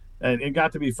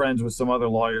got to be friends with some other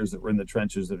lawyers that were in the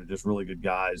trenches that are just really good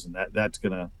guys, and that's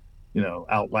gonna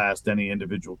outlast any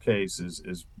individual case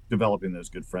is developing those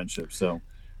good friendships. So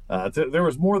there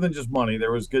was more than just money.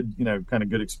 There was good kind of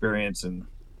good experience and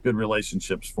good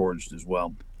relationships forged as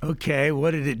well. Okay,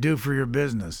 what did it do for your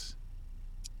business?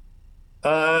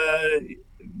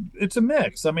 It's a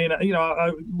mix. I mean,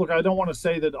 look, I don't want to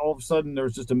say that all of a sudden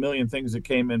there's just a million things that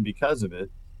came in because of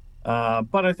it.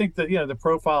 But I think that, the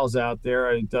profile's out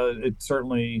there. It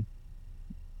certainly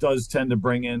does tend to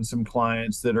bring in some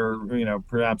clients that are,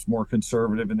 perhaps more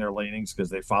conservative in their leanings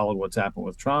because they followed what's happened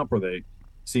with Trump, or they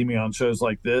see me on shows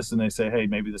like this and they say, hey,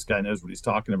 maybe this guy knows what he's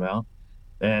talking about.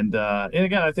 And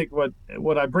again, I think what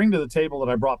I bring to the table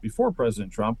that I brought before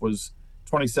President Trump was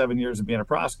 27 years of being a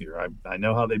prosecutor. I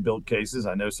know how they build cases.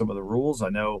 I know some of the rules. I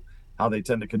know how they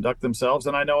tend to conduct themselves,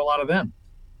 and I know a lot of them.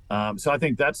 So I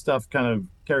think that stuff kind of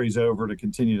carries over to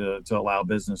continue to allow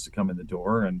business to come in the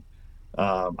door. And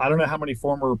I don't know how many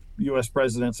former U.S.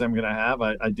 presidents I'm going to have.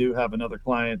 I do have another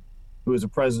client who is a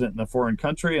president in a foreign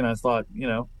country, and I thought,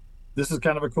 this is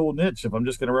kind of a cool niche if I'm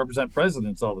just going to represent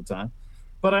presidents all the time.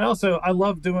 But I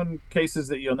love doing cases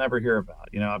that you'll never hear about.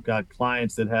 I've got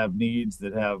clients that have needs,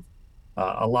 that have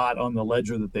a lot on the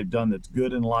ledger that they've done that's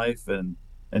good in life, and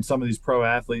some of these pro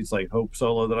athletes like Hope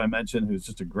Solo that I mentioned, who's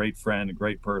just a great friend, a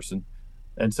great person.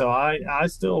 And so I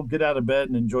still get out of bed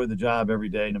and enjoy the job every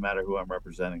day, no matter who I'm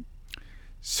representing.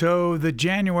 So the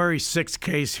January 6th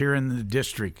case here in the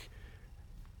district,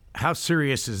 how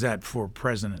serious is that for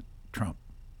President Trump?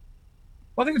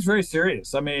 Well, I think it's very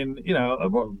serious. I mean,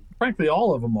 frankly,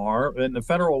 all of them are, and the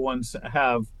federal ones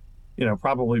have,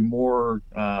 probably more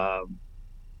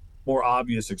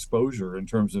obvious exposure in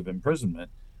terms of imprisonment.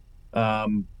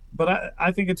 But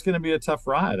I think it's going to be a tough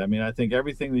ride. I mean, I think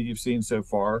everything that you've seen so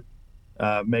far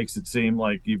makes it seem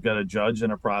like you've got a judge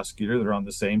and a prosecutor that are on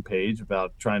the same page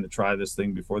about trying to try this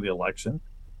thing before the election.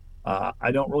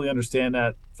 I don't really understand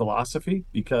that philosophy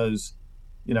because,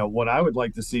 what I would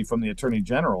like to see from the Attorney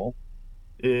General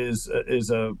is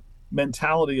a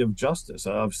mentality of justice,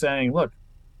 of saying, look,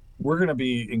 we're going to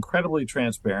be incredibly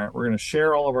transparent. We're going to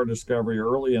share all of our discovery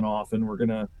early and often. We're going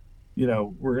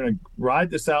to ride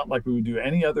this out like we would do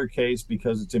any other case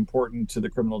because it's important to the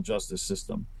criminal justice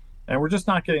system. And we're just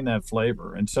not getting that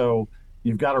flavor. And so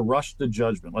you've got to rush to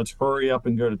judgment. Let's hurry up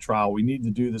and go to trial. We need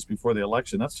to do this before the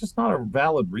election. That's just not a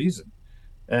valid reason.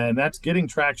 And that's getting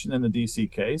traction in the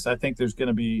DC case. I think there's going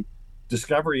to be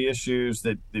discovery issues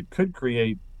that could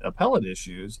create appellate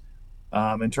issues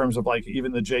in terms of like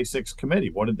even the J6 committee.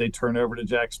 What did they turn over to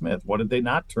Jack Smith? What did they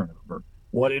not turn over?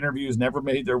 What interviews never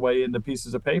made their way into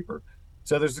pieces of paper?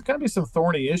 So there's going to be some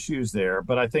thorny issues there.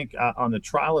 But I think on the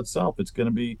trial itself, it's going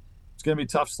to be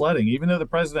tough sledding. Even though the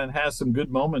president has some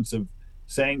good moments of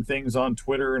saying things on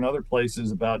Twitter and other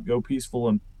places about go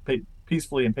peacefully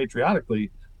and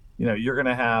patriotically, you're going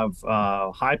to have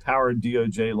high-powered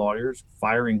DOJ lawyers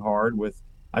firing hard with,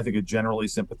 I think, a generally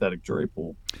sympathetic jury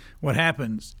pool. What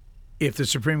happens if the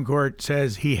Supreme Court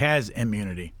says he has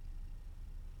immunity?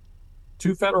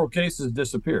 2 federal cases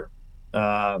disappear.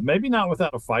 Maybe not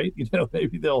without a fight.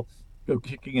 Maybe they'll go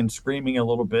kicking and screaming a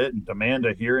little bit and demand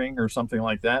a hearing or something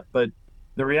like that. But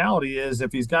the reality is,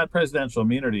 if he's got presidential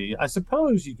immunity, I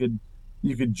suppose you could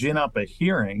gin up a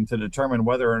hearing to determine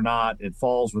whether or not it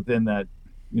falls within that,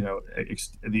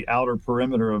 the outer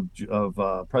perimeter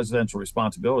of presidential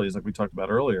responsibilities, like we talked about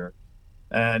earlier.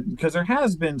 And because there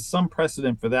has been some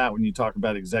precedent for that when you talk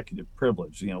about executive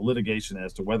privilege, litigation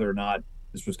as to whether or not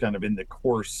this was kind of in the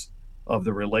course of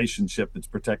the relationship that's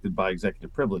protected by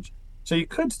executive privilege. So you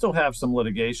could still have some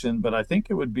litigation, but I think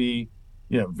it would be,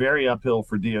 very uphill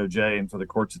for DOJ and for the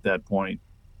courts at that point.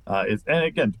 And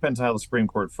again, depends on how the Supreme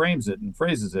Court frames it and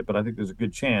phrases it, but I think there's a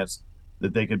good chance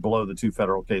that they could blow the two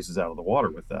federal cases out of the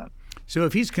water with that. So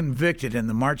if he's convicted in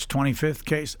the March 25th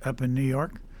case up in New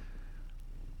York,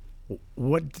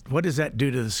 what does that do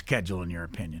to the schedule, in your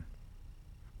opinion?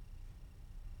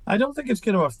 I don't think it's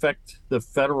going to affect the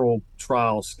federal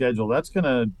trial schedule. That's going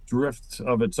to drift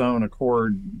of its own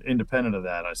accord, independent of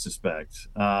that, I suspect.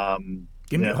 Let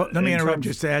me interrupt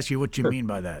just to ask you what you mean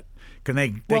by that. Can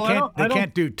they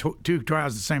can't do two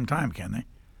trials at the same time, can they?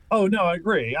 Oh, no, I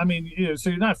agree. I mean, so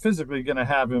you're not physically going to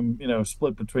have him,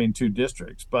 split between two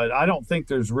districts, but I don't think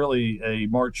there's really a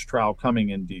March trial coming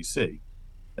in D.C.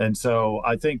 And so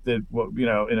I think that,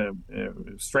 in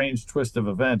a strange twist of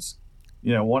events,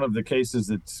 one of the cases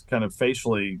that's kind of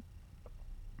facially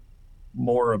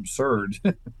more absurd,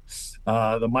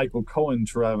 the Michael Cohen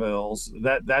trials,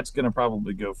 that's going to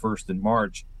probably go first in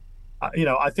March.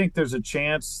 I think there's a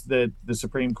chance that the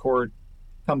Supreme Court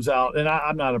comes out, and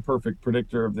I'm not a perfect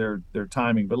predictor of their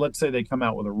timing, but let's say they come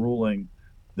out with a ruling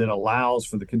that allows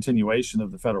for the continuation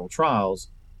of the federal trials,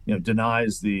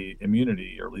 denies the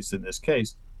immunity, or at least in this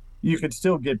case, you could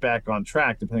still get back on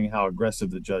track depending on how aggressive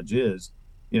the judge is,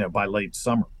 by late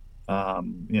summer,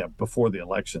 before the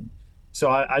election. So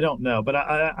I don't know, but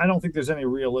I don't think there's any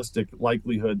realistic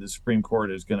likelihood the Supreme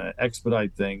Court is going to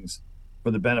expedite things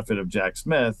for the benefit of Jack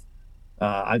Smith.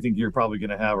 I think you're probably going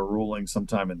to have a ruling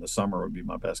sometime in the summer would be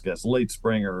my best guess, late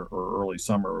spring or early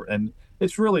summer. And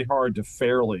it's really hard to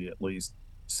fairly, at least,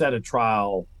 set a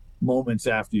trial moments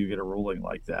after you get a ruling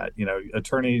like that.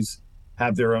 Attorneys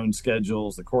have their own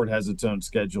schedules. The court has its own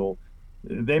schedule.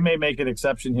 They may make an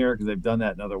exception here because they've done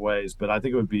that in other ways, but I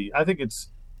think it's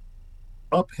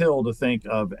uphill to think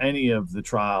of any of the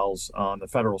trials on the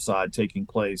federal side taking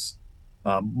place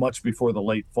much before the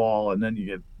late fall, and then you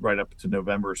get right up to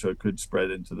November, so it could spread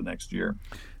into the next year.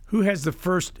 Who has the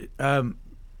first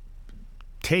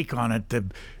take on it, the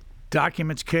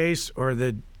documents case or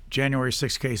the January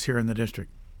 6th case here in the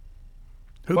district?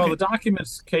 The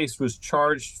documents case was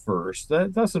charged first.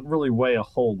 That doesn't really weigh a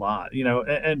whole lot,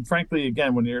 and frankly,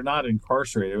 again, when you're not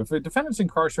incarcerated, if a defendant's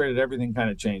incarcerated, everything kind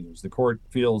of changes. The court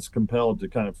feels compelled to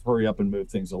kind of hurry up and move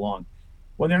things along.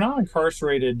 When they're not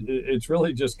incarcerated, it's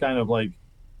really just kind of like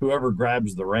whoever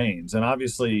grabs the reins. And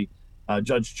obviously,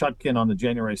 Judge Chutkan on the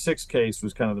January 6th case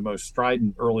was kind of the most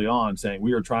strident early on, saying,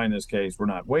 we are trying this case, we're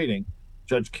not waiting.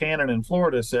 Judge Cannon in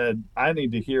Florida said, I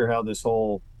need to hear how this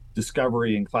whole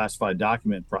discovery and classified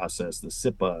document process, the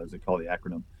SIPA, as they call the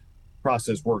acronym,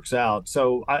 process works out.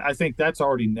 So I think that's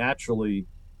already naturally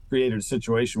created a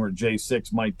situation where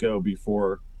J6 might go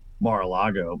before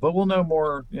Mar-a-Lago. But we'll know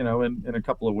more, in a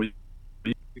couple of weeks.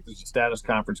 I think there's a status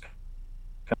conference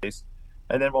case,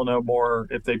 and then we'll know more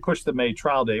if they push the May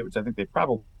trial date, which I think they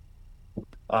probably,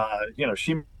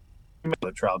 she may not have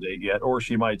a trial date yet, or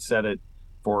she might set it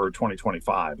for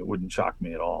 2025. It wouldn't shock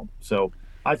me at all. So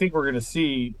I think we're going to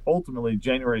see ultimately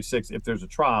January 6th, if there's a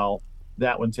trial,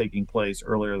 that one taking place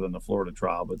earlier than the Florida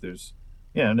trial, but there's,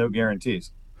 no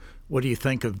guarantees. What do you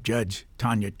think of Judge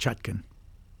Tanya Chutkan?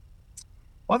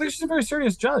 Well, I think she's a very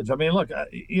serious judge. I mean, look,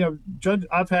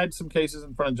 I've had some cases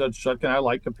in front of Judge Chutkan. I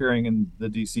like appearing in the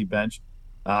D.C. bench.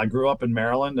 I grew up in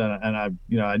Maryland, and I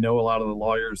know a lot of the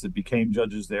lawyers that became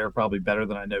judges there probably better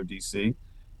than I know D.C.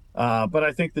 But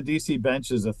I think the D.C.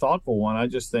 bench is a thoughtful one. I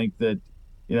just think that,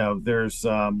 there's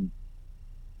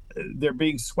they're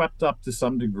being swept up to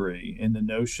some degree in the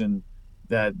notion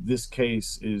that this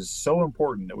case is so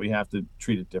important that we have to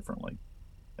treat it differently.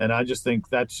 And I just think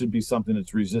that should be something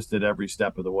that's resisted every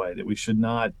step of the way, that we should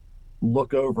not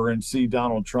look over and see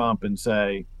Donald Trump and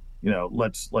say,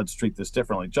 let's treat this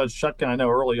differently. Judge Chutkan, I know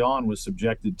early on, was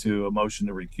subjected to a motion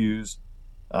to recuse,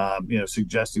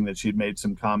 suggesting that she had made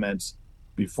some comments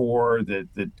before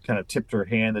that kind of tipped her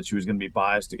hand that she was going to be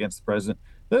biased against the president.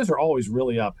 Those are always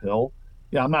really uphill.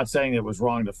 I'm not saying it was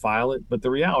wrong to file it, but the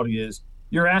reality is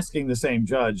you're asking the same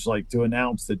judge to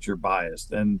announce that you're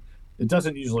biased. And it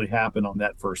doesn't usually happen on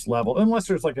that first level, unless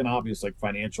there's an obvious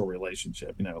financial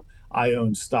relationship. I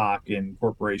own stock in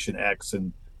Corporation X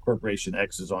and Corporation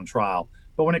X is on trial.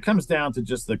 But when it comes down to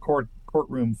just the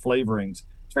courtroom flavorings,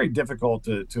 it's very difficult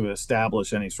to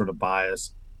establish any sort of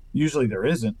bias. Usually there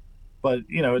isn't, but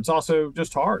it's also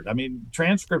just hard. I mean,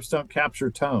 transcripts don't capture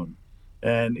tone,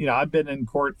 and I've been in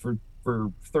court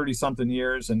for 30 something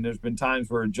years, and there's been times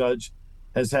where a judge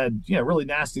has had really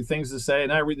nasty things to say,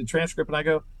 and I read the transcript and I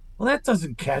go, well, that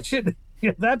doesn't catch it.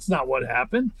 That's not what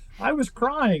happened. I was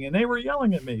crying and they were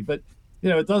yelling at me. But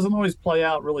it doesn't always play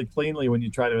out really cleanly when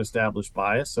you try to establish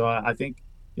bias. So I think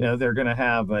they're going to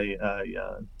have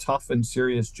a tough and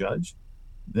serious judge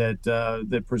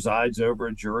that presides over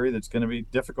a jury that's going to be a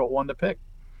difficult one to pick.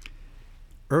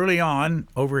 Early on,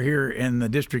 over here in the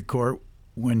district court,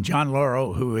 when John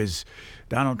Laurel, who is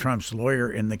Donald Trump's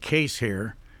lawyer in the case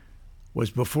here, was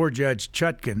before Judge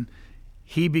Chutkan,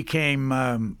 he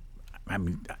became,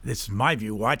 this is my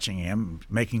view watching him,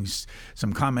 making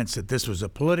some comments that this was a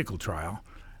political trial.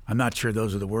 I'm not sure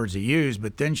those are the words he used,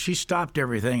 but then she stopped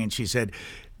everything and she said,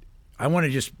 I want to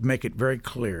just make it very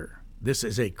clear. This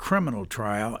is a criminal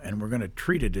trial, and we're going to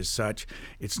treat it as such.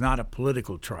 It's not a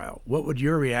political trial. What would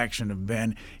your reaction have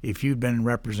been if you'd been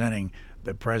representing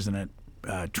the President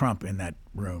Trump in that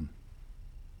room?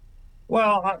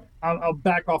 Well, I'll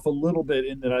back off a little bit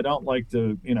in that I don't like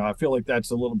to, I feel like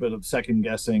that's a little bit of second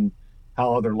guessing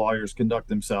how other lawyers conduct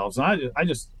themselves. And I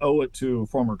just owe it to a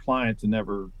former client to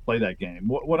never play that game.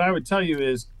 What I would tell you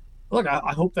is, look,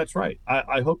 I hope that's right.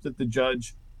 I hope that the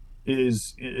judge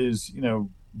is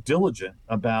diligent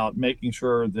about making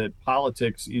sure that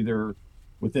politics, either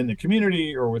within the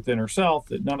community or within herself,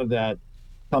 that none of that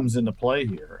comes into play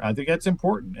here. I think that's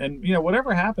important. And,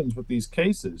 whatever happens with these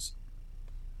cases,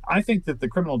 I think that the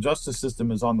criminal justice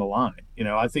system is on the line.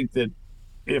 I think that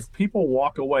if people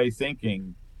walk away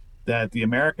thinking that the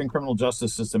American criminal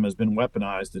justice system has been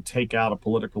weaponized to take out a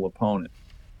political opponent,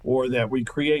 or that we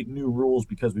create new rules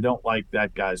because we don't like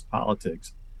that guy's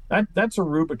politics, that's a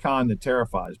Rubicon that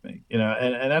terrifies me.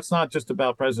 And that's not just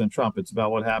about President Trump. It's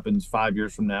about what happens 5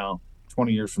 years from now,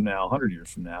 20 years from now, 100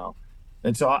 years from now.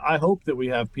 And so I hope that we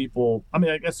have people. I mean,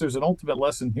 I guess there's an ultimate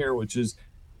lesson here, which is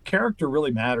character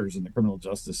really matters in the criminal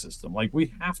justice system. Like,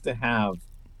 we have to have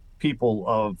people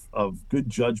of good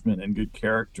judgment and good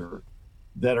character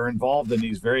that are involved in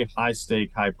these very high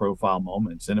stake, high profile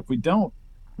moments. And if we don't,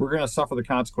 we're going to suffer the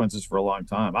consequences for a long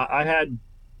time. I had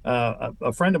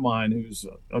a friend of mine who's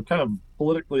kind of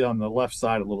politically on the left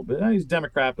side a little bit. He's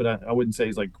Democrat, but I wouldn't say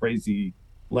he's like crazy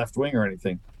left wing or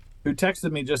anything, who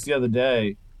texted me just the other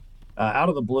day out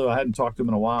of the blue. I hadn't talked to him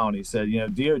in a while. And he said,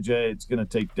 DOJ, it's going to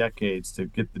take decades to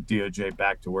get the DOJ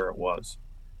back to where it was.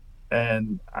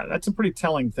 And that's a pretty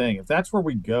telling thing. If that's where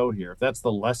we go here, if that's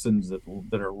the lessons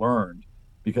that are learned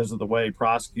because of the way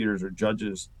prosecutors or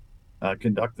judges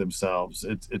conduct themselves,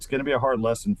 it's going to be a hard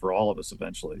lesson for all of us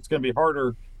eventually. It's going to be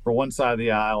harder for one side of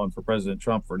the aisle and for President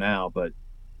Trump for now, but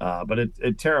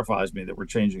it terrifies me that we're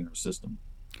changing our system.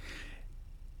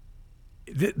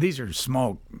 These are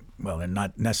small, well, they're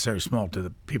not necessarily small to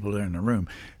the people that are in the room,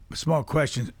 but small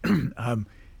questions.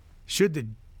 Should the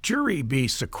jury be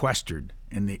sequestered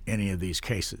in any of these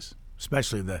cases,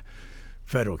 especially the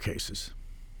federal cases?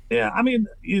 Yeah, I mean,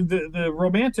 the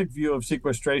romantic view of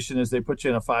sequestration is they put you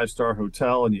in a 5-star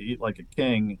hotel and you eat like a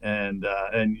king, and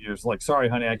you're just like, sorry,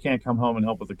 honey, I can't come home and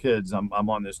help with the kids. I'm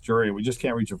on this jury. We just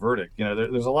can't reach a verdict.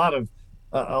 There's a lot of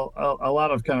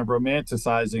kind of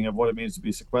romanticizing of what it means to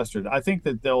be sequestered. I think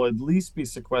that they'll at least be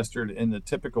sequestered in the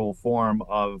typical form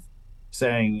of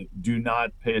saying, do not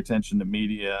pay attention to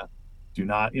media. Do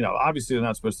not, obviously they're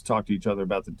not supposed to talk to each other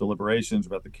about the deliberations,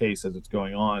 about the case as it's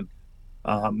going on.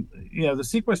 The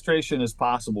sequestration is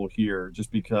possible here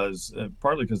just because,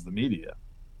 partly because of the media.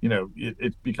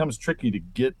 It becomes tricky to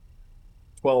get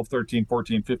 12, 13,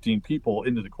 14, 15 people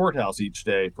into the courthouse each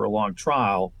day for a long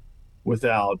trial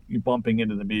without bumping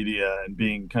into the media and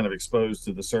being kind of exposed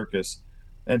to the circus.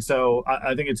 And so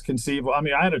I think it's conceivable. I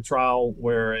mean, I had a trial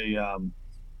where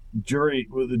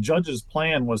the judge's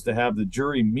plan was to have the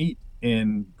jury meet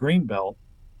in Greenbelt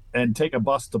and take a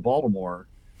bus to Baltimore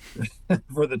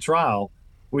for the trial.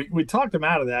 We talked him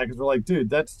out of that because we're like, dude,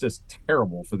 that's just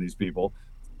terrible for these people.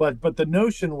 But the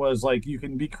notion was like, you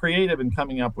can be creative in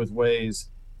coming up with ways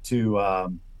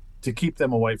to keep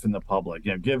them away from the public.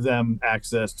 Give them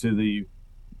access to the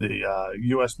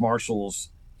U.S.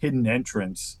 Marshals hidden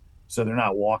entrance so they're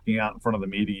not walking out in front of the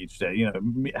media each day.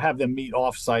 Have them meet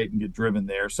off-site and get driven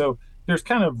there. So there's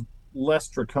kind of less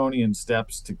draconian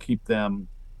steps to keep them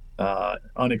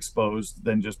unexposed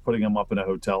than just putting them up in a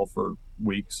hotel for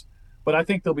weeks. But I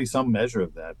think there'll be some measure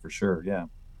of that for sure, yeah.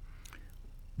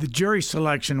 The jury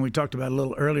selection we talked about a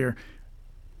little earlier,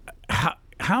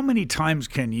 how many times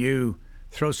can you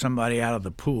throw somebody out of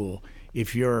the pool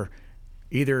if you're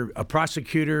either a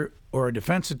prosecutor or a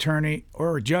defense attorney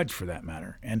or a judge for that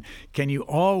matter? And can you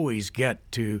always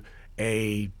get to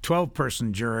a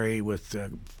 12-person jury with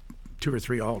 2 or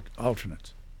 3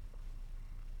 alternates?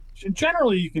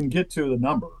 Generally, you can get to the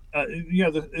number.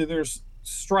 There's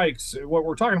strikes. What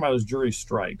we're talking about is jury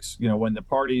strikes. When the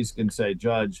parties can say,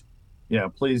 Judge,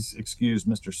 please excuse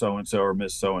Mr. So-and-so or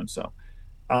Miss So-and-so.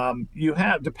 You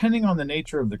have, depending on the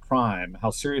nature of the crime, how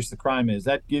serious the crime is,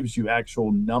 that gives you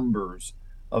actual numbers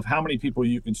of how many people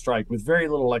you can strike with very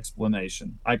little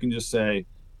explanation. I can just say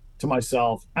to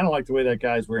myself, I don't like the way that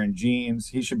guy's wearing jeans.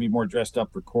 He should be more dressed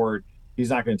up for court. He's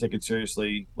not going to take it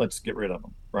seriously. Let's get rid of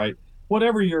him, right?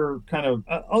 Whatever your kind of,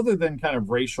 other than kind of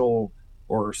racial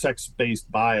or sex-based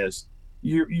bias,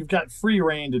 you've got free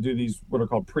reign to do these what are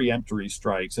called preemptory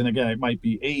strikes. And again, it might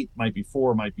be 8, might be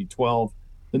 4, might be 12.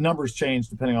 The numbers change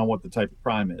depending on what the type of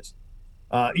crime is.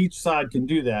 Each side can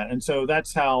do that. And so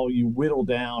that's how you whittle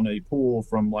down a pool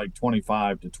from like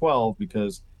 25 to 12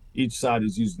 because each side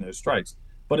is using those strikes.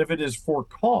 But if it is for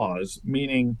cause,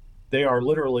 meaning they are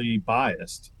literally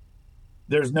biased,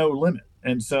 there's no limit.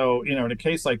 And so, in a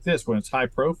case like this, when it's high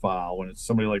profile, when it's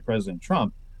somebody like President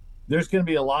Trump, there's going to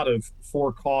be a lot of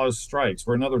for cause strikes.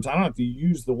 Where in other words, I don't have to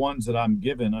use the ones that I'm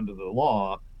given under the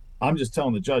law. I'm just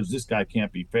telling the judge, this guy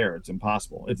can't be fair. It's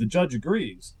impossible. If the judge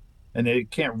agrees and they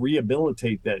can't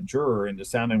rehabilitate that juror into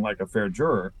sounding like a fair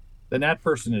juror, then that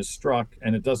person is struck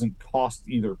and it doesn't cost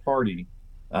either party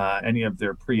any of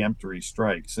their preemptory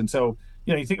strikes. And so,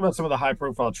 you think about some of the high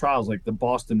profile trials like the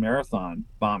Boston Marathon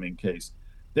bombing case.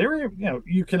 They were,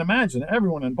 you can imagine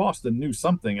everyone in Boston knew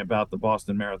something about the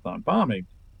Boston Marathon bombing,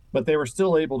 but they were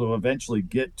still able to eventually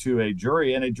get to a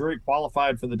jury, and a jury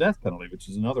qualified for the death penalty, which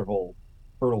is another whole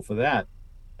hurdle for that.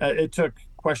 It took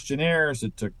questionnaires,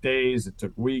 it took days, it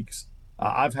took weeks.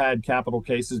 I've had capital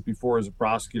cases before as a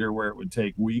prosecutor where it would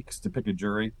take weeks to pick a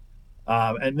jury.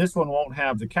 And this one won't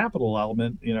have the capital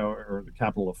element, or the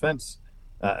capital offense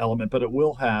element, but it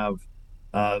will have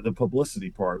the publicity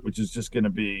part, which is just going to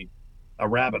be a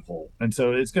rabbit hole. And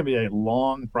so it's going to be a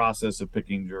long process of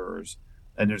picking jurors.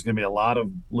 And there's going to be a lot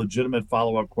of legitimate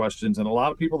follow-up questions and a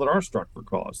lot of people that are struck for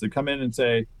cause. They come in and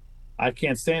say, I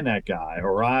can't stand that guy,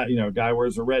 or a guy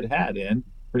wears a red hat in,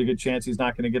 pretty good chance he's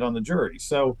not going to get on the jury.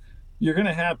 So you're going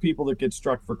to have people that get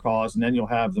struck for cause, and then you'll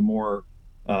have the more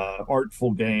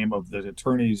artful game of the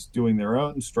attorneys doing their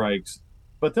own strikes,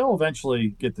 but they'll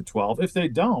eventually get to 12. If they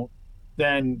don't,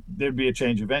 then there'd be a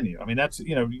change of venue. I mean, that's,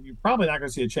 you're probably not going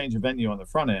to see a change of venue on the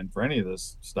front end for any of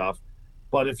this stuff.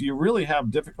 But if you really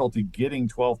have difficulty getting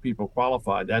 12 people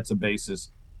qualified, that's a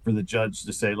basis for the judge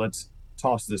to say, let's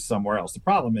toss this somewhere else. The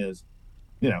problem is,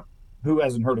 who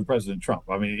hasn't heard of President Trump?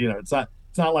 I mean, it's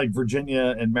not like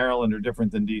Virginia and Maryland are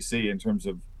different than D.C. in terms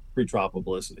of pretrial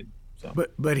publicity. So.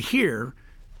 But here,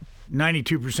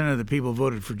 92% of the people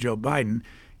voted for Joe Biden,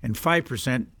 and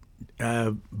 5%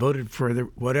 voted for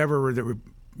whatever that were,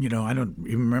 I don't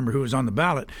even remember who was on the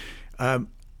ballot.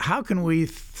 How can we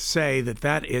say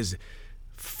that is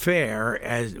fair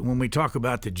as when we talk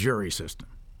about the jury system?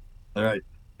 All right.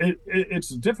 It's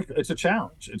difficult. It's a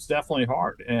challenge. It's definitely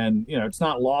hard. And, it's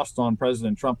not lost on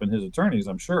President Trump and his attorneys,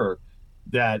 I'm sure,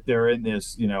 that they're in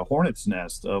this, hornet's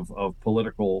nest of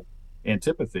political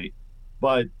antipathy.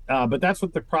 But that's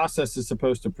what the process is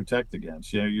supposed to protect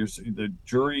against. The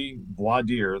jury voir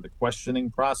dire, the questioning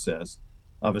process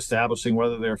of establishing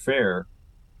whether they're fair,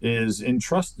 is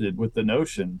entrusted with the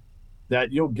notion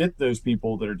that you'll get those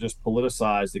people that are just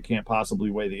politicized, that can't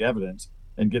possibly weigh the evidence,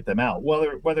 and get them out.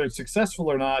 Whether it's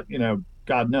successful or not,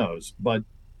 God knows. But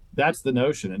that's the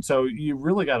notion. And so you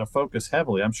really got to focus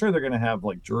heavily. I'm sure they're going to have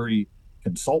like jury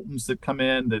consultants that come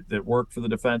in that work for the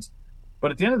defense.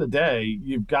 But at the end of the day,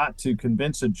 you've got to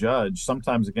convince a judge,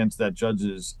 sometimes against that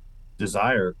judge's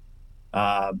desire,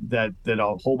 that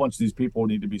a whole bunch of these people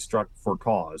need to be struck for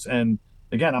cause. And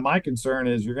again, my concern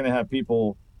is you're going to have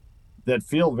people that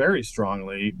feel very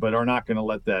strongly, but are not going to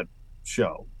let that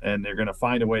show. And they're going to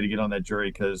find a way to get on that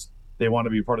jury because they want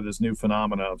to be part of this new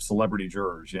phenomena of celebrity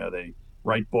jurors. They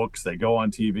write books, they go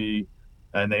on TV,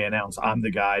 and they announce, I'm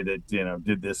the guy that,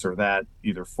 did this or that,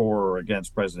 either for or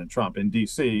against President Trump. In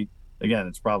D.C., again,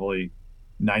 it's probably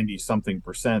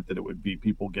 90-something% that it would be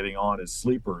people getting on as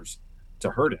sleepers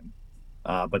to hurt him.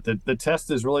 But the test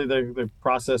is really the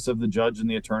process of the judge and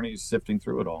the attorneys sifting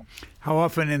through it all. How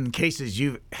often in cases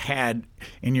you've had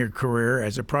in your career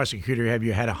as a prosecutor have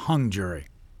you had a hung jury?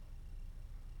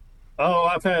 Oh,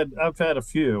 I've had a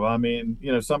few. I mean,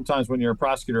 sometimes when you're a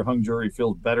prosecutor, hung jury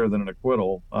feels better than an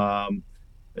acquittal.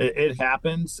 It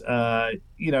happens, and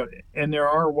there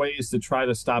are ways to try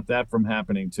to stop that from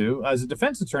happening too. As a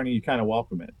defense attorney, you kind of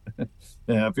welcome it.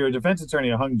 If you're a defense attorney,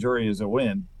 a hung jury is a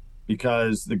win.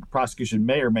 because the prosecution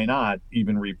may or may not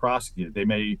even re-prosecute. They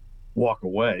may walk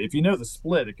away. If you know the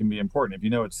split, it can be important. If you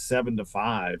know it's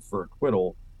 7-5 for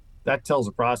acquittal, that tells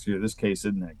the prosecutor this case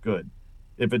isn't that good.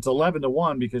 If it's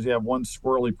 11-1 because you have one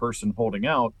squirrely person holding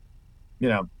out,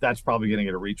 that's probably going to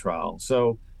get a retrial.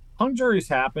 So hung juries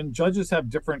happen. Judges have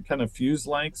different kind of fuse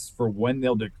lengths for when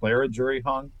they'll declare a jury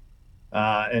hung.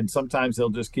 And sometimes they'll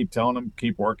just keep telling them,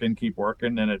 keep working,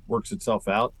 and it works itself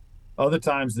out. Other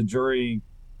times the jury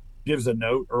gives a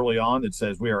note early on that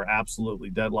says, we are absolutely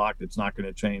deadlocked. It's not going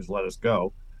to change. Let us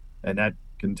go. And that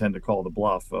can tend to call the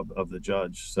bluff of the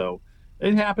judge. So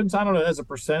it happens. I don't know. As a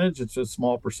percentage, it's a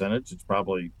small percentage. It's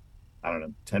probably,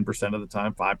 10% of the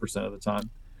time, 5% of the time.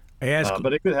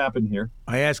 But it could happen here.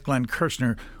 I asked Glenn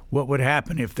Kirshner what would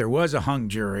happen if there was a hung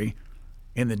jury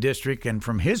in the district. And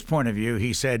from his point of view,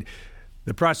 he said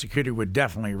the prosecutor would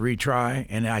definitely retry.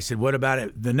 And I said, what about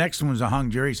it? The next one was a hung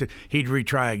jury. He said he'd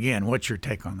retry again. What's your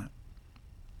take on that?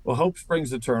 Well, hope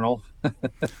springs eternal.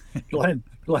 Glenn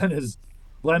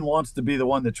wants to be the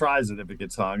one that tries it if it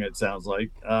gets hung, it sounds like.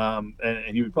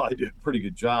 And he would probably do a pretty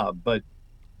good job. But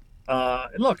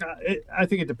look, I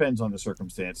think it depends on the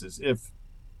circumstances. If,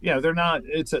 they're not,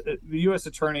 the U.S.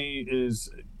 attorney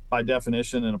is by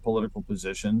definition in a political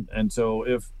position. And so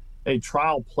if a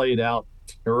trial played out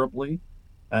terribly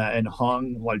and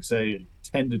hung, like, say,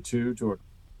 10-2 to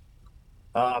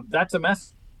that's a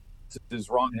mess. Is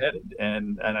wrong-headed,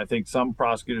 and I think some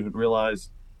prosecutors would realize,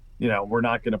 we're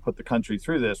not going to put the country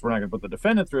through this. We're not going to put the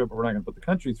defendant through it, but we're not going to put the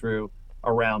country through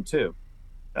a round two.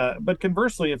 But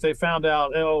conversely, if they found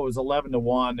out, it was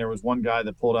 11-1, there was one guy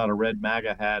that pulled out a red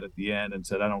MAGA hat at the end and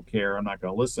said, I don't care, I'm not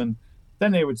going to listen,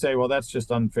 then they would say, well, that's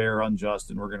just unfair, unjust,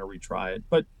 and we're going to retry it.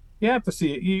 But you have to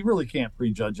see it. You really can't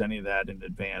prejudge any of that in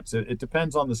advance. It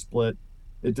depends on the split.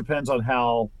 It depends on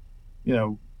how,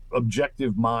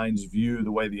 objective minds view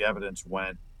the way the evidence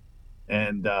went.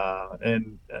 And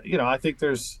I think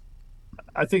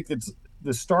it's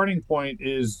the starting point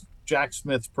is Jack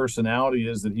Smith's personality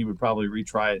is that he would probably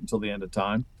retry it until the end of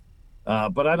time.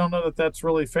 But I don't know that that's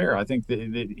really fair. I think that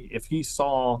if he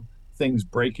saw things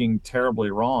breaking terribly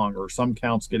wrong or some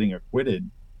counts getting acquitted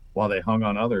while they hung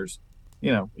on others,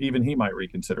 even he might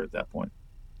reconsider at that point.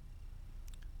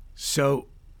 So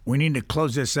we need to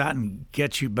close this out and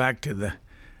get you back to the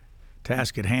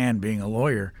task at hand, being a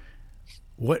lawyer.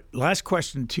 Last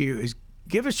question to you is,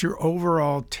 give us your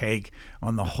overall take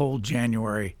on the whole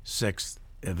January 6th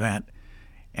event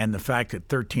and the fact that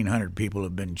 1,300 people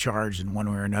have been charged in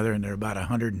one way or another, and there are about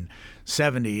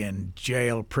 170 in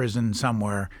jail, prison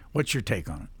somewhere. What's your take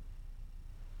on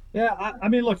it? Yeah, I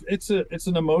mean, look, it's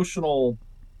an emotional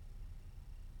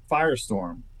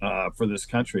firestorm for this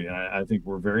country, and I think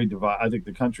we're very divided. I think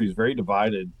the country is very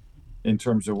divided in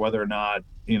terms of whether or not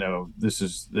this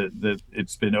is that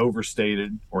it's been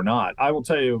overstated or not. I will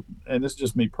tell you, and this is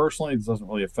just me personally, this doesn't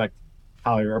really affect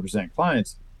how I represent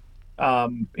clients.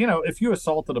 If you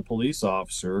assaulted a police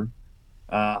officer,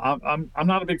 I'm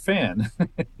not a big fan.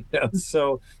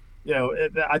 So,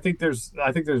 I think there's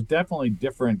definitely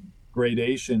different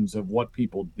gradations of what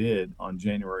people did on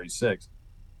January 6th.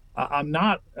 I'm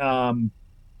not in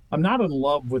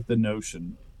love with the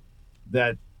notion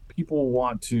that people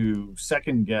want to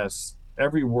second guess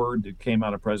every word that came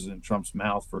out of President Trump's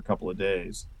mouth for a couple of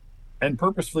days and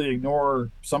purposefully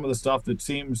ignore some of the stuff that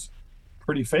seems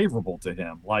pretty favorable to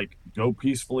him, like go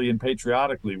peacefully and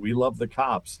patriotically. We love the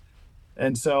cops.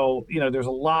 And so, there's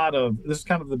a lot of, this is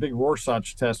kind of the big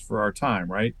Rorschach test for our time,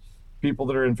 right? People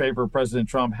that are in favor of President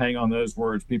Trump hang on those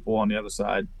words. People on the other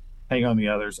side hang on the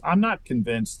others. I'm not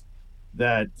convinced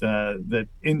that that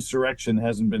insurrection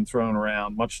hasn't been thrown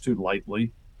around much too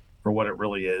lightly for what it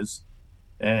really is.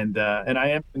 And I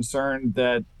am concerned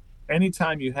that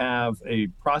anytime you have a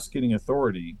prosecuting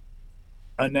authority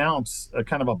announce a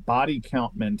kind of a body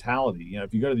count mentality,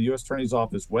 if you go to the U.S. Attorney's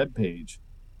Office webpage,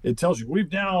 it tells you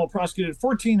we've now prosecuted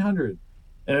 1,400,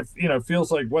 and it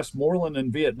feels like Westmoreland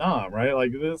in Vietnam, right?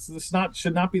 Like this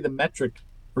should not be the metric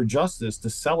for justice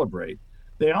to celebrate.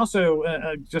 They also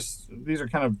these are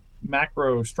kind of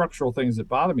macro structural things that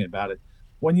bother me about it.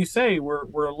 When you say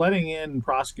we're letting in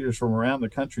prosecutors from around the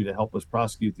country to help us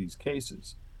prosecute these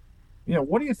cases,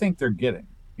 what do you think they're getting?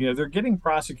 They're getting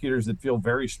prosecutors that feel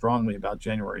very strongly about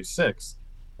January 6th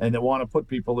and that want to put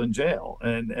people in jail.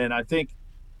 And I think,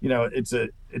 it's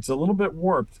a little bit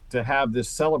warped to have this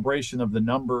celebration of the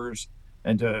numbers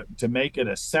and to make it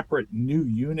a separate new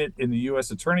unit in the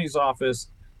U.S. Attorney's Office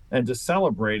and to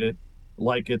celebrate it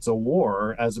like it's a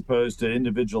war as opposed to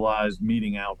individualized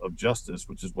meting out of justice,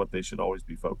 which is what they should always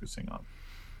be focusing on.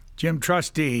 Jim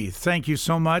Trusty, thank you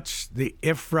so much. The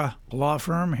IFRA law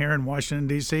firm here in Washington,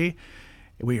 D.C.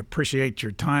 We appreciate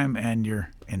your time and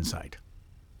your insight.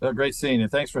 Great seeing you.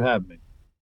 Thanks for having me.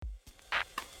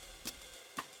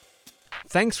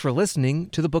 Thanks for listening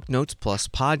to the Booknotes Plus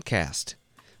podcast.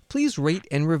 Please rate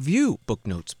and review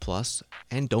Booknotes Plus,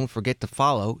 and don't forget to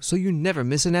follow so you never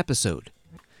miss an episode.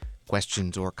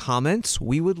 Questions or comments,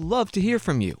 we would love to hear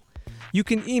from you. You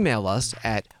can email us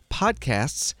at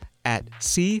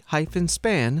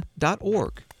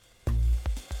podcasts@c-span.org.